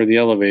waiting for the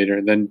elevator,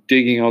 then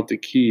digging out the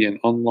key and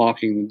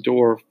unlocking the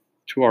door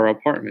to our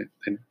apartment,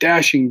 then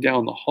dashing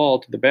down the hall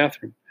to the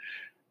bathroom,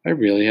 I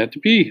really had to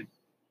pee.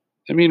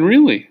 I mean,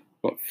 really.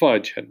 But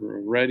Fudge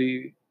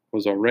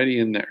was already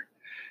in there,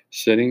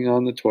 sitting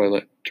on the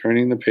toilet,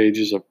 turning the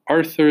pages of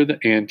Arthur the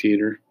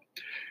Anteater.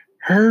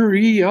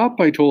 Hurry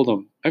up, I told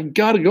him. I've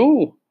got to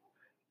go.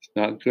 It's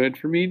not good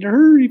for me to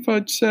hurry,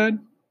 Fudge said.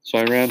 So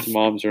I ran to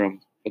Mom's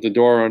room, but the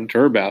door onto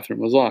her bathroom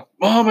was locked.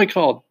 Mom, I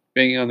called,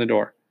 banging on the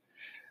door.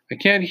 I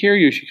can't hear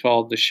you, she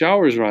called. The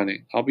shower's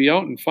running. I'll be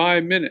out in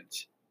 5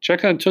 minutes.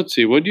 Check on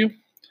Tootsie, would you?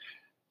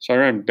 So I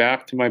ran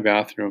back to my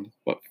bathroom,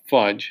 but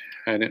Fudge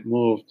hadn't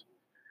moved.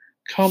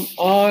 Come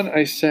on,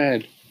 I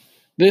said.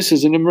 This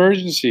is an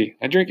emergency.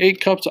 I drank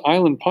 8 cups of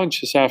Island Punch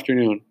this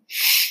afternoon.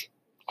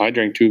 I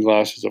drank 2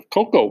 glasses of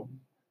cocoa.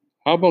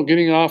 How about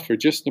getting off for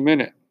just a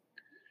minute?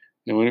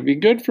 It wouldn't be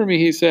good for me,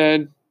 he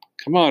said.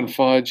 Come on,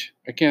 Fudge.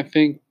 I can't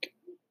think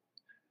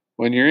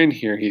when you're in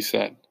here, he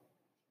said.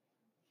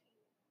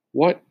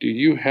 What do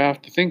you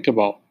have to think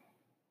about?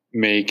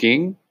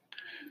 Making.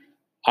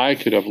 I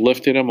could have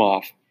lifted him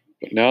off,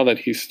 but now that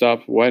he's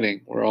stopped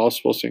wetting, we're all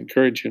supposed to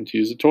encourage him to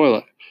use the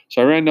toilet.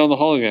 So I ran down the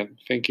hall again,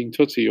 thinking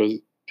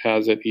Tootsie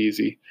has it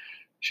easy.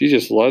 She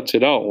just lets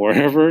it out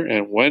wherever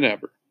and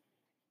whenever.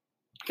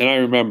 And I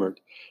remembered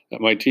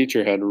that my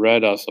teacher had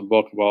read us a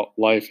book about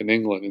life in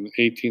England in the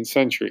 18th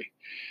century.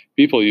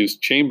 People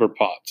used chamber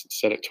pots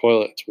instead of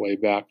toilets way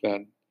back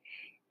then.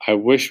 I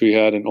wish we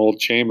had an old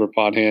chamber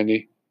pot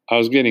handy. I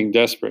was getting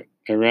desperate.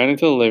 I ran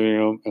into the living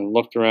room and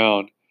looked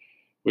around.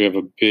 We have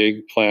a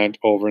big plant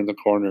over in the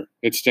corner.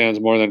 It stands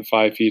more than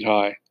 5 feet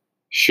high.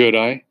 Should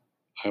I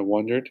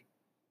wondered.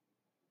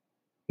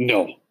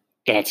 No,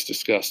 that's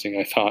disgusting,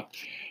 I thought.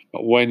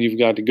 But when you've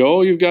got to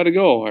go, you've got to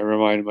go, I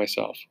reminded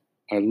myself.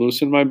 I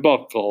loosened my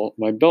belt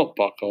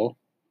buckle.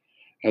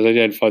 As I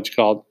did, Fudge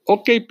called,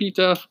 Okay,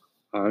 Peter,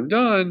 I'm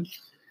done.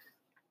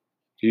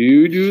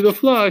 You do the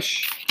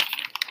flush.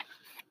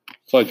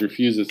 Fudge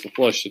refuses to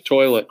flush the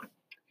toilet.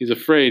 He's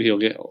afraid he'll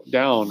get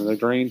down in the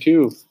drain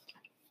too.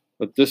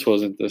 But this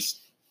wasn't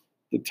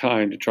the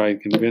time to try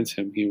and convince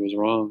him he was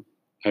wrong.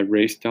 I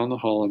raced down the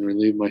hall and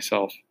relieved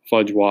myself.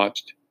 Fudge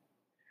watched.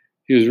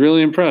 He was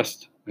really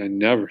impressed. I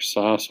never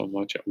saw so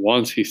much at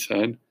once, he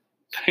said.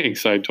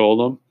 Thanks, I told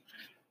him.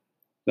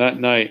 That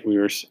night, we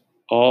were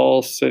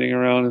all sitting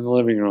around in the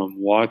living room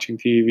watching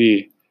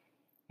TV.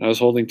 I was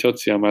holding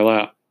Tootsie on my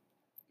lap.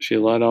 She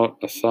let out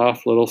a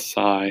soft little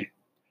sigh.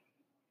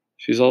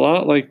 She's a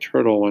lot like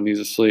Turtle when he's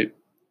asleep.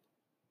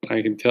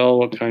 I can tell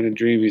what kind of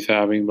dream he's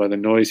having by the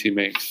noise he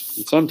makes.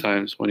 And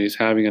sometimes, when he's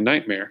having a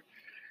nightmare,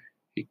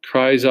 he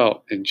cries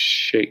out and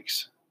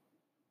shakes.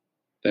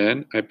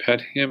 Then I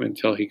pet him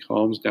until he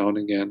calms down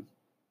again.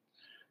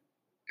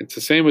 It's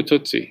the same with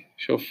Tootsie.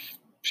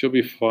 She'll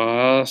be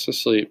fast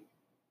asleep,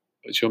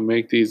 but she'll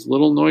make these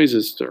little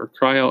noises or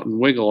cry out and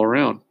wiggle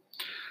around.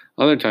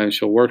 Other times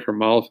she'll work her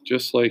mouth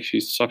just like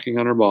she's sucking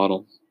on her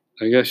bottle.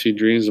 I guess she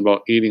dreams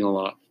about eating a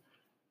lot.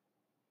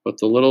 But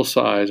the little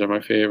sighs are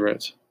my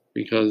favorites,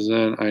 because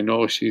then I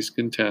know she's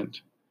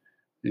content,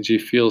 and she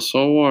feels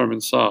so warm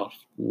and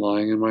soft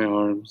lying in my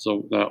arms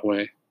that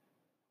way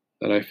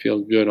that I feel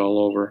good all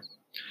over.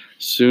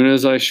 As soon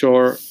as the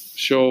show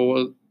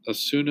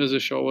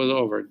was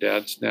over,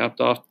 Dad snapped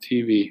off the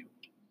TV,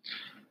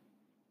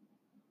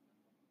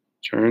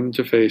 turned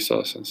to face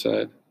us, and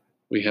said,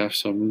 "We have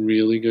some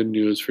really good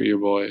news for you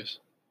boys."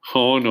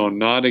 "Oh no,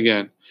 not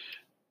again,"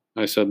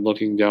 I said,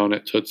 looking down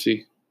at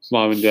Tootsie.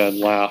 Mom and Dad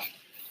laughed.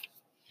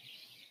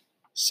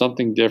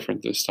 "Something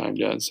different this time,"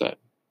 Dad said.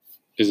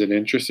 "Is it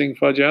interesting?"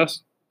 Fudge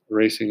asked,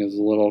 racing his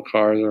little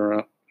cars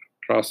around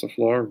across the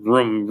floor.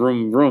 Vroom,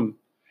 vroom, vroom.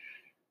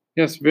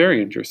 "Yes,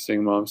 very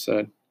interesting," Mom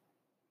said.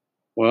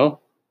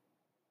 "Well,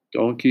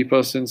 don't keep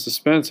us in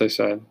suspense," I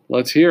said.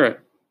 "Let's hear it."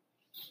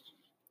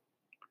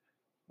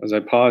 As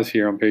I pause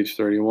here on page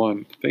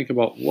 31, think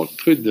about what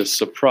could this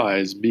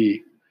surprise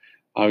be?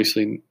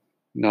 Obviously,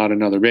 not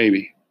another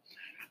baby.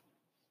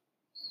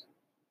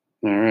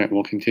 All right,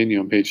 we'll continue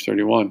on page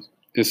 31.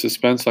 "Is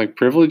suspense like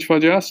privilege?"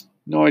 Fudge asked.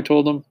 "No," I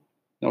told him.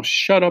 "Now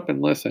shut up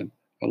and listen."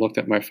 I looked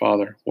at my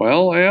father.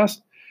 "Well," I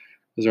asked,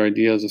 "his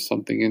ideas of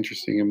something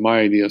interesting and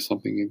my idea of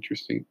something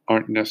interesting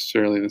aren't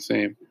necessarily the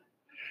same."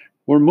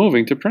 "We're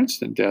moving to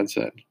Princeton," Dad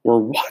said. "We're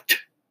what?"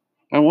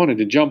 I wanted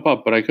to jump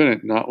up, but I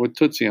couldn't, not with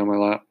Tootsie on my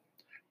lap.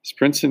 "Is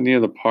Princeton near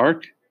the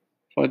park?"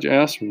 Fudge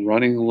asked,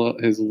 running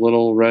his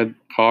little red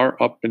car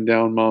up and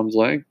down Mom's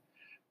leg.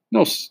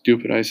 "No,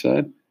 stupid," I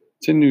said.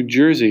 "It's in New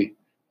Jersey."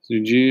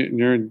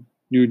 "Is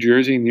New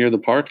Jersey near the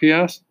park?" he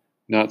asked.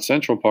 "Not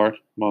Central Park,"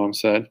 Mom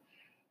said.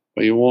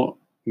 "But you won't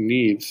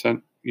need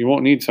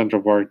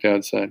Central Park,"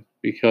 Dad said,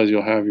 "because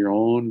you'll have your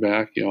own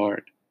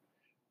backyard."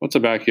 "What's a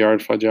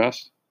backyard?" Fudge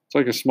asked. "It's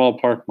like a small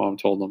park," Mom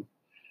told him.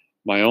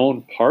 "My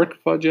own park?"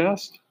 Fudge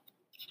asked.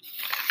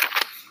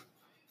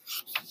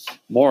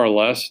 "More or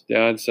less,"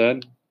 Dad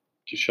said,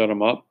 to shut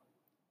him up.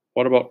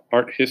 "What about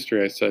art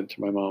history?" I said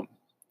to my mom.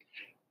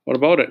 "What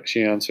about it?"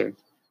 she answered.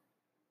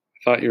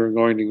 "I thought you were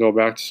going to go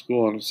back to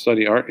school and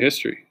study art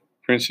history.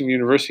 Princeton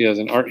University has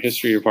an art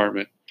history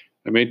department.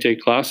 I may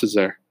take classes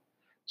there."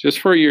 "Just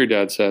for a year,"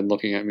 Dad said,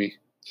 looking at me,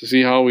 "to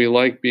see how we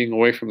like being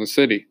away from the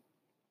city."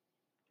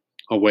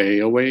 "Away,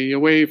 away,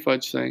 away,"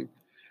 Fudge sang.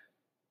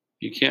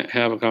 You can't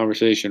have a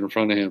conversation in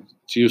front of him.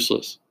 It's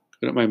useless.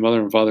 Couldn't my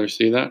mother and father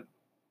see that?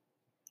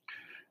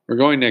 "We're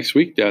going next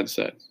week," Dad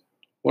said.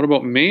 "What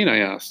about Maine?" I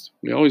asked.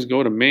 "We always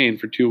go to Maine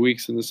for 2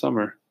 weeks in the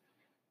summer."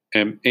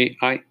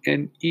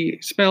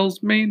 "Maine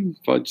spells Maine,"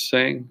 Fudge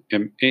sang.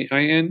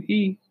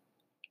 Maine.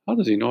 "How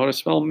does he know how to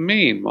spell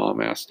Maine?"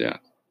 Mom asked Dad.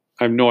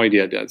 "I have no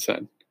idea," Dad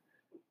said.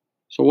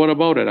 "So what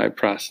about it?" I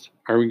pressed.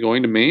 "Are we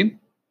going to Maine?"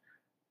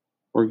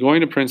 "We're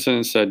going to Princeton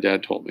instead,"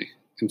 Dad told me.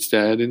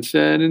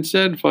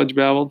 Instead, Fudge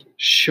babbled.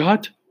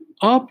 "Shut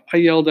up," I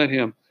yelled at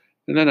him.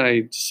 And then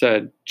I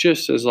said,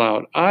 just as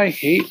loud, "I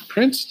hate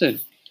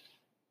Princeton."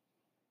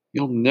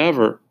 "You'll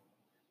never,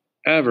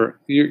 ever,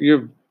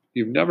 you've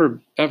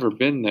never, ever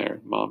been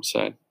there," Mom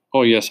said.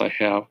 "Oh, yes, I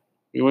have.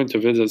 We went to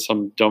visit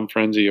some dumb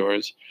friends of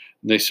yours,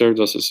 and they served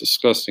us this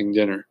disgusting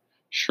dinner.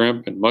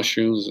 Shrimp and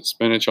mushrooms and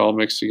spinach all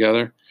mixed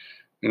together.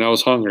 And I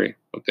was hungry,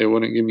 but they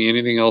wouldn't give me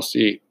anything else to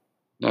eat.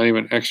 Not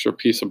even an extra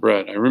piece of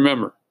bread. I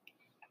remember."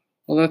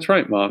 "Well, that's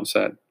right," Mom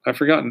said. "I've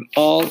forgotten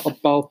all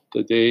about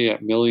the day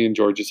at Millie and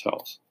George's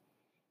house."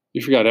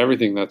 "You forgot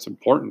everything that's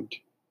important."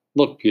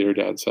 "Look, Peter,"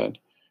 Dad said,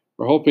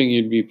 "we're hoping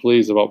you'd be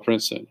pleased about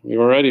Princeton. We've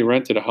already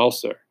rented a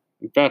house there.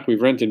 In fact,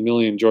 we've rented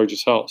Millie and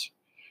George's house.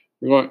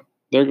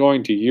 They're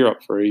going to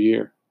Europe for a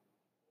year."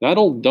 "That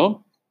old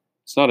dump?"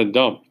 "It's not a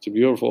dump. It's a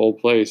beautiful old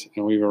place,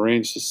 and we've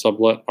arranged to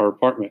sublet our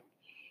apartment.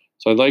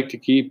 So I'd like to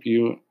keep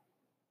you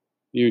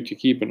to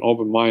keep an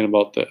open mind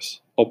about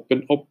this."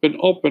 "Open, open,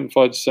 open,"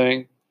 Fudge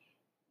sang.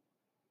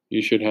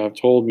 "You should have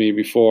told me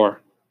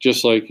before,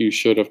 just like you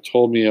should have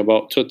told me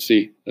about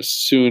Tootsie as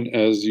soon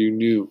as you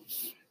knew.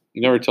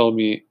 You never told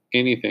me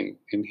anything.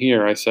 And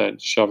here," I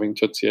said, shoving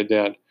Tootsie at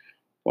Dad,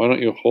 "why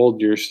don't you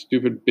hold your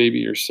stupid baby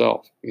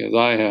yourself? Because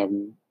I have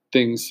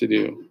things to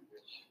do."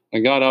 I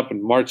got up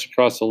and marched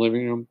across the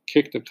living room,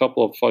 kicked a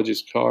couple of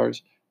Fudge's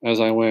cars as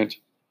I went.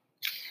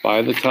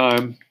 By the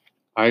time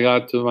I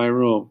got to my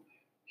room,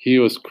 he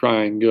was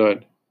crying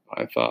good,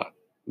 I thought.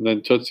 And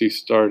then Tootsie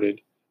started.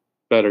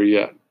 Better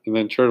yet. And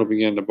then Turtle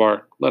began to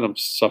bark. Let him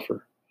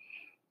suffer.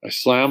 I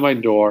slammed my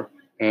door,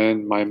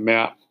 and my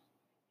map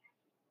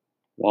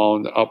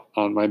wound up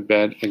on my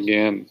bed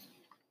again.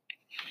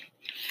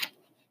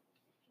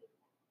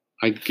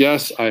 I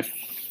guess I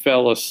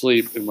fell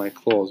asleep in my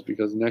clothes,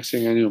 because the next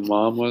thing I knew,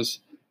 Mom was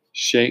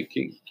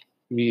shaking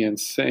me and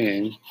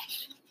saying,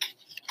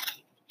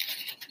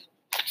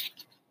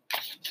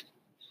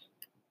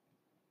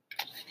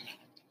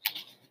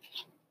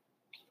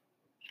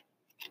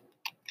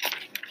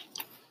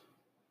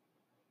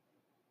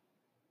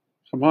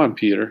 Come on,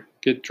 Peter.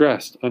 Get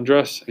dressed,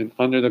 undress, and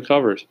under the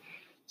covers.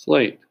 It's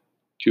late.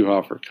 Too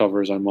hot for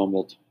covers, I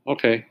mumbled.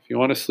 Okay, if you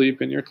want to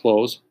sleep in your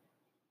clothes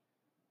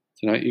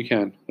tonight, you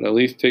can, but at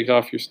least take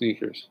off your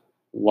sneakers.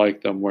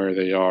 Like them where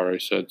they are, I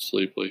said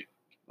sleepily.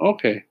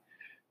 Okay,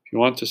 if you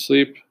want to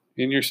sleep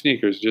in your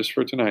sneakers just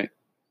for tonight,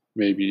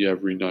 maybe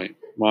every night.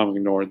 Mom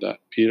ignored that.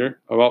 Peter,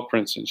 about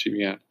Princeton, she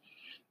began.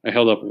 I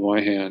held up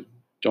my hand.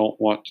 Don't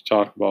want to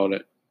talk about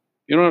it.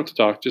 You don't have to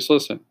talk, just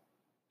listen.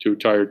 Too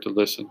tired to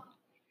listen.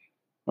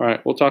 All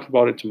right, we'll talk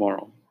about it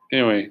tomorrow.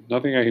 Anyway,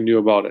 nothing I can do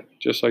about it,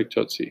 just like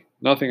Tootsie.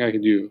 Nothing I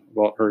can do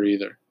about her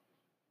either.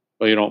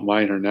 But you don't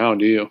mind her now,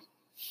 do you?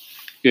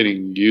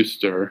 Getting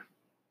used to her.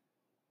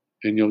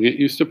 And you'll get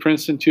used to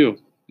Princeton too.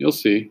 You'll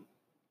see.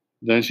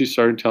 Then she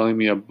started telling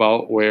me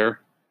about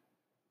where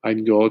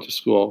I'd go to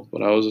school,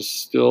 but I was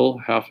still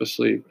half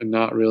asleep and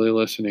not really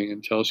listening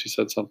until she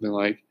said something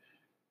like,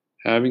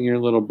 having your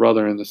little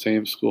brother in the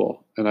same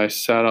school. And I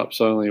sat up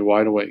suddenly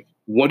wide awake.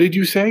 What did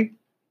you say?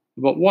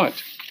 About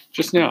what?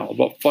 Just now,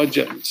 about Fudge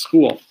at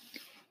school.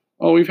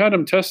 Oh, we've had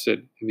him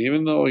tested, and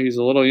even though he's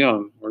a little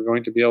young, we're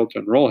going to be able to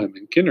enroll him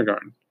in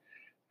kindergarten.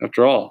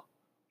 After all,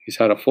 he's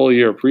had a full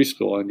year of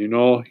preschool, and you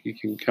know he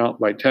can count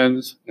by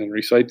tens and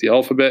recite the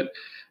alphabet,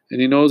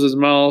 and he knows his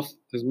mouth,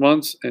 his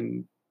months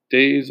and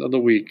days of the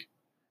week,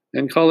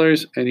 and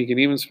colors, and he can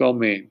even spell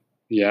Maine.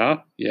 Yeah,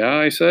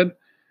 I said.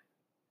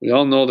 We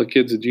all know the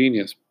kid's a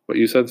genius, but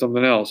you said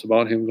something else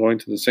about him going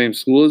to the same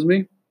school as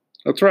me?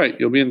 That's right,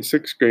 you'll be in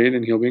 6th grade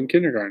and he'll be in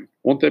kindergarten.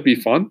 Won't that be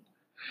fun?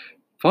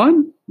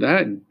 Fun?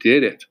 That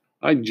did it.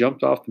 I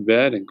jumped off the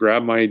bed and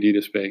grabbed my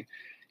Adidas bag.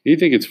 You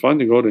think it's fun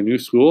to go to a new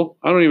school?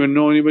 I don't even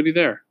know anybody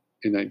there.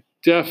 And I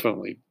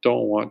definitely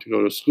don't want to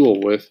go to school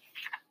with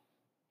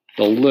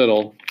the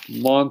little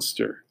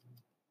monster.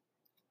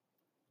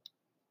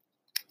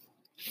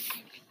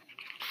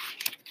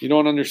 You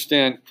don't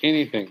understand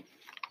anything,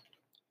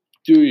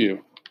 do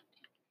you?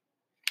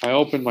 I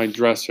opened my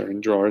dresser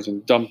and drawers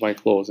and dumped my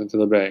clothes into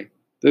the bag.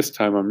 This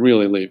time I'm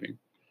really leaving.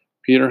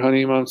 Peter,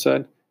 honey, Mom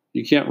said,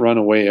 you can't run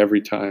away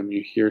every time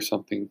you hear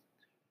something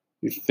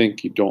you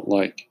think you don't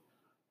like.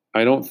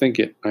 I don't think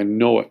it, I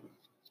know it.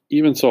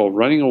 Even so,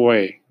 running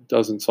away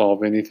doesn't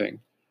solve anything.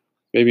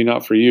 Maybe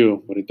not for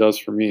you, but it does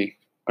for me.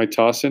 I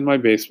tossed in my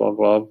baseball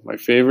glove, my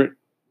favorite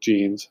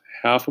jeans,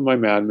 half of my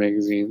Mad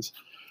magazines,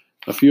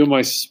 a few of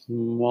my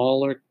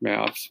smaller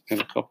maps,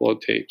 and a couple of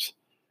tapes.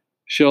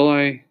 Shall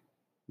I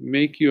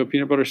make you a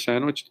peanut butter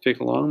sandwich to take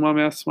along, Mom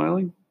asked,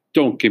 smiling.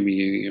 Don't give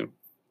me any of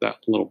that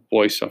little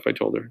boy stuff, I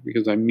told her,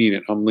 because I mean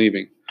it. I'm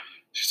leaving.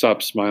 She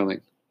stopped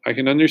smiling. I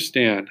can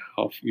understand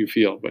how you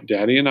feel, but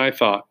Daddy and I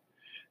thought,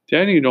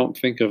 Daddy, you don't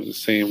think of the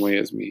same way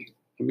as me.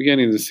 I'm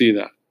beginning to see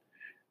that.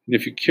 And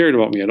if you cared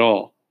about me at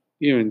all,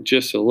 even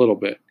just a little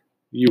bit,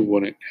 you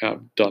wouldn't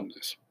have done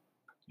this.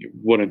 You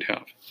wouldn't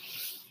have.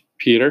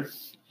 Peter,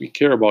 we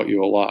care about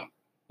you a lot.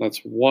 That's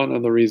one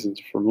of the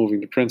reasons for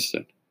moving to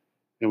Princeton.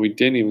 And we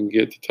didn't even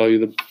get to tell you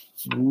the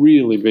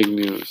really big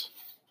news.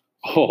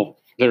 Oh,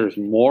 there's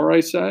more, I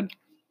said.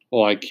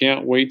 Well, I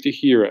can't wait to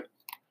hear it.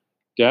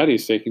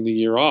 Daddy's taking the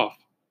year off.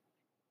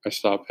 I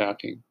stopped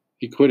packing.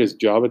 He quit his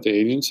job at the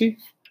agency?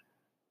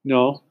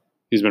 No.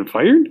 He's been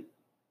fired?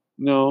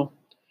 No.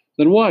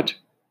 Then what?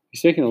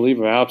 He's taking a leave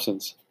of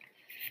absence.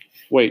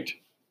 Wait.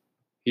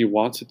 He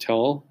wants to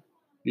tell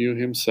you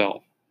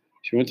himself.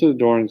 She went to the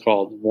door and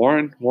called,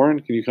 Warren,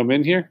 can you come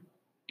in here?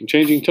 I'm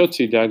changing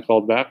Tootsie, Dad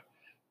called back.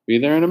 Be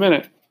there in a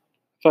minute. I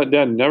thought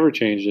Dad never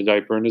changed a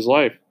diaper in his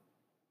life.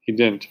 He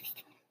didn't.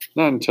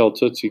 Not until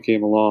Tootsie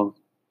came along.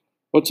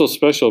 What's so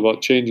special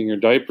about changing your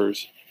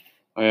diapers?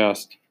 I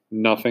asked.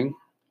 Nothing.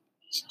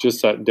 It's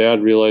just that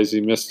Dad realized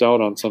he missed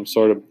out on some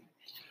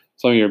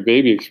of your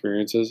baby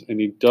experiences, and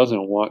he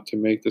doesn't want to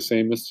make the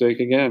same mistake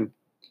again.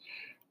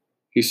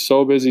 He's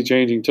so busy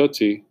changing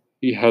Tootsie,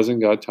 he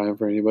hasn't got time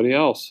for anybody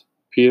else.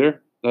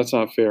 Peter, that's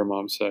not fair,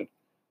 Mom said.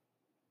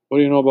 What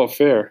do you know about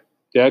fair?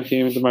 Dad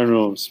came into my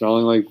room,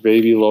 smelling like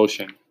baby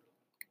lotion.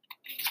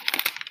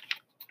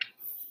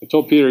 I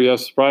told Peter he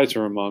has a surprise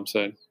for him, Mom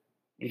said.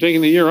 I'm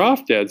taking the year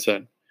off, Dad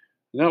said.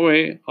 And that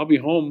way, I'll be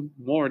home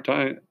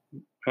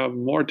have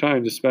more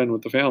time to spend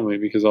with the family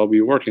because I'll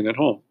be working at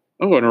home.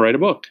 I'm going to write a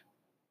book.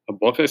 A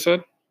book, I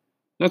said?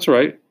 That's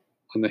right,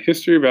 on the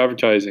history of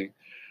advertising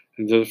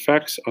and the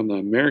effects on the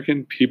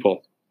American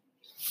people.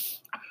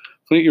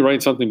 Couldn't you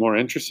write something more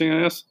interesting,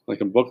 I asked?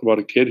 Like a book about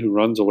a kid who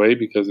runs away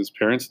because his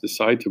parents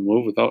decide to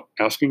move without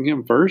asking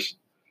him first?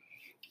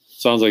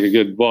 Sounds like a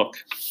good book.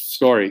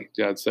 Story,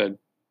 Dad said.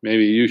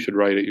 Maybe you should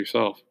write it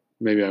yourself.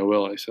 Maybe I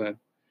will, I said.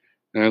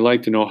 And I'd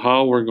like to know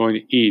how we're going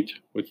to eat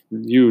with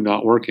you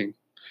not working.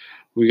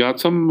 We got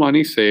some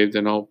money saved,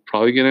 and I'll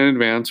probably get an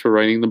advance for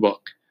writing the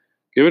book.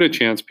 Give it a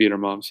chance, Peter,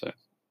 Mom said.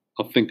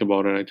 I'll think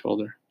about it, I told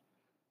her.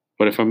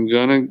 But if I'm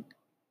gone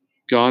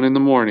in the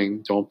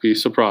morning, don't be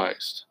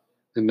surprised.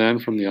 And then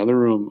from the other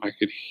room, I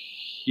could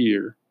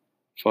hear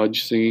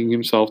Fudge singing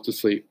himself to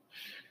sleep.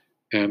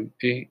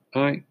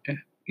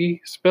 M-A-I-N-E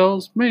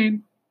spells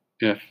Maine.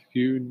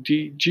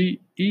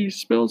 F-U-D-G-E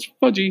spells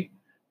Fudgy.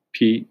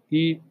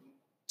 P-E-T-E-R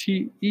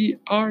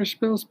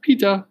spells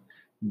Pita.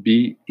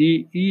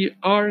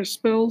 BEER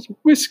spells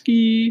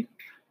whiskey.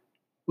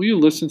 Will you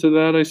listen to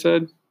that? I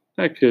said.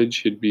 That kid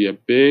should be a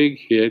big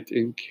hit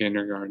in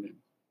kindergarten.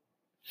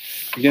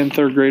 Again,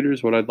 third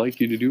graders, what I'd like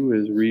you to do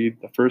is read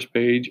the first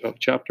page of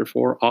chapter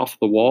 4, Off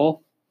the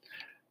Wall.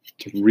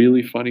 It's a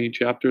really funny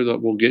chapter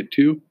that we'll get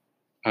to.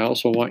 I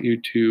also want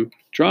you to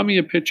draw me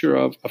a picture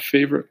of a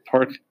favorite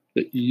park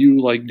that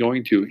you like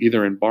going to,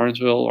 either in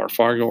Barnesville or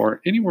Fargo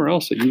or anywhere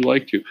else that you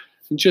like to.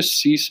 And just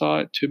seesaw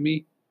it to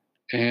me.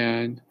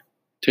 And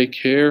take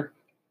care.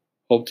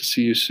 Hope to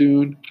see you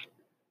soon.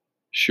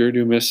 Sure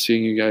do miss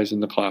seeing you guys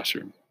in the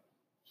classroom.